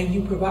 and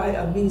you provide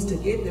a means to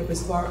get them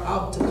as far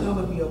out to come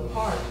and be a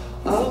part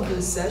of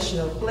this session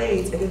of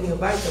plays, and then you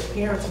invite the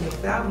parents and the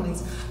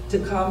families to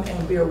come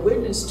and bear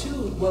witness to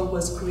what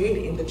was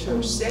created in the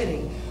church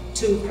setting,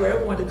 for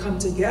everyone to come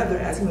together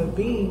as human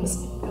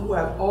beings who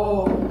have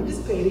all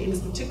participated in this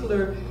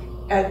particular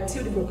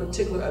activity for a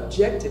particular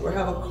objective, or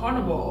have a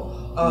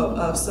carnival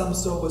of some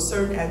sort with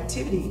certain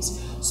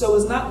activities. So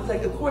it's not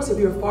like, of course, if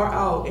you're far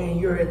out and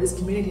you're in this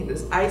community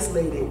that's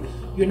isolated,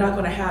 you're not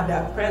going to have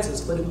that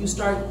presence. But if you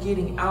start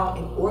getting out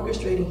and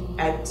orchestrating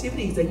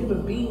activities that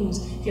human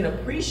beings can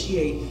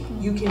appreciate,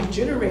 you can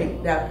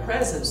generate that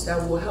presence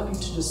that will help you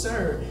to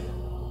discern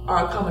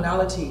our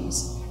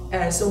commonalities.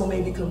 And someone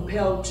may be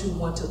compelled to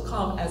want to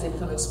come as they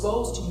become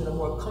exposed to you in a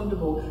more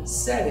comfortable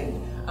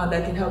setting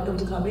that can help them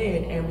to come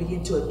in and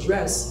begin to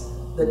address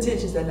the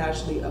tensions that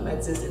naturally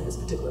exist in this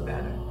particular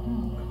manner.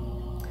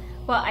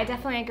 Well, I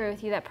definitely agree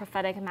with you that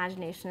prophetic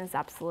imagination is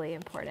absolutely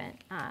important.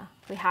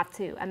 We have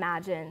to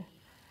imagine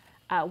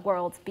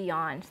worlds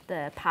beyond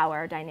the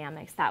power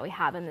dynamics that we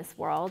have in this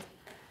world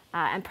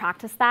and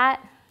practice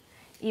that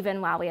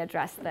even while we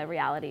address the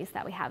realities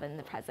that we have in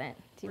the present.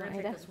 Do you want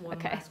me to? Take this one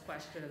last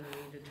question and then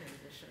we need to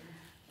transition.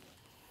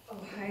 Oh,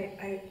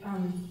 hi.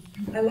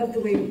 I love the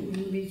way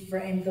you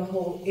reframed the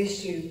whole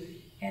issue,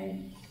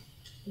 and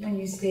when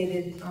you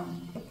stated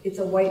it's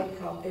a white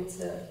problem.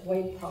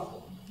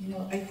 You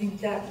know, I think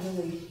that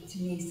really, to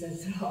me,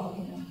 says it all.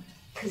 You know,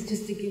 because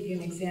just to give you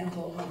an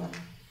example,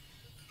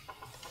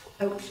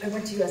 I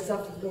went to USF,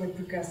 a really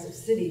progressive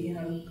city. You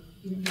know,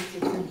 University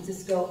of San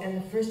Francisco, and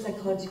the first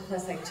psychology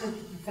class I took,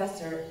 the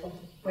professor, a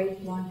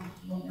white blonde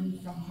woman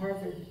from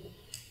Harvard,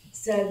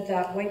 said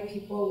that white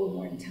people were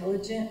more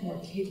intelligent, more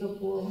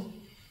capable,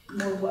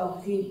 more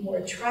wealthy, more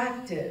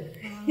attractive,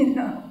 you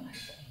know.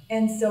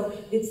 And so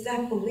it's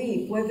that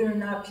belief, whether or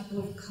not people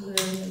of color in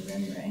the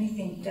room or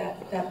anything,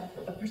 that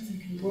a person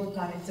can work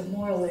on. It's a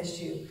moral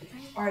issue.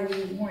 Are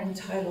you more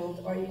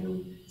entitled? Are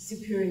you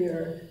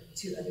superior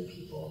to other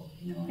people?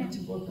 You know, and to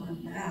work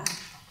on that.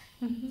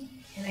 Mm-hmm.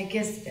 And I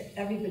guess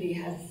everybody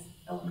has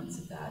elements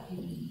of that,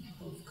 even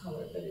people of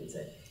color, but it's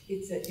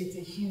a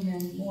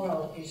human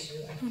moral issue,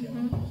 I feel.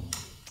 Mm-hmm.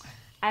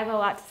 I have a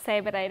lot to say,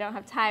 but I don't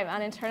have time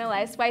on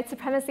internalized white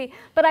supremacy.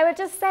 But I would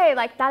just say,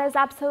 like, that is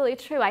absolutely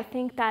true. I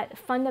think that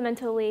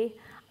fundamentally,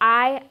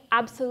 I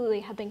absolutely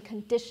have been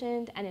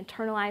conditioned and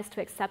internalized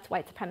to accept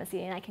white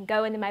supremacy, and I can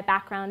go into my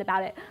background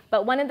about it.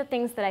 But one of the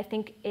things that I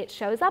think it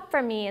shows up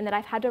for me and that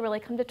I've had to really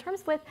come to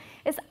terms with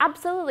is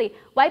absolutely,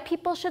 white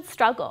people should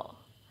struggle.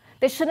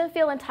 They shouldn't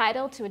feel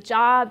entitled to a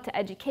job, to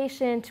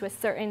education, to a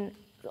certain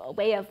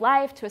way of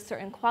life, to a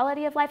certain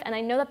quality of life. And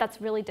I know that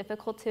that's really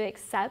difficult to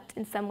accept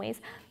in some ways.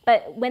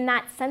 But when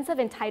that sense of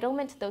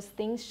entitlement to those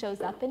things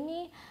shows up in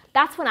me,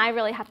 that's when I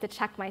really have to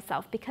check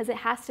myself, because it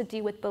has to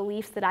do with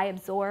beliefs that I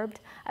absorbed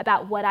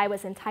about what I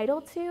was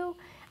entitled to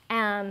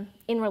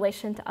in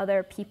relation to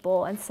other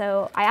people. And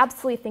so I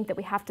absolutely think that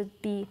we have to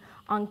be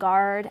on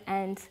guard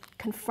and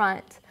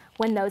confront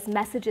when those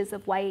messages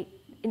of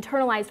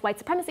internalized white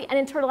supremacy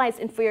and internalized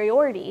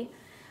inferiority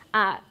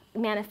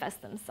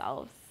manifest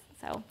themselves.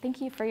 So thank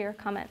you for your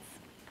comments.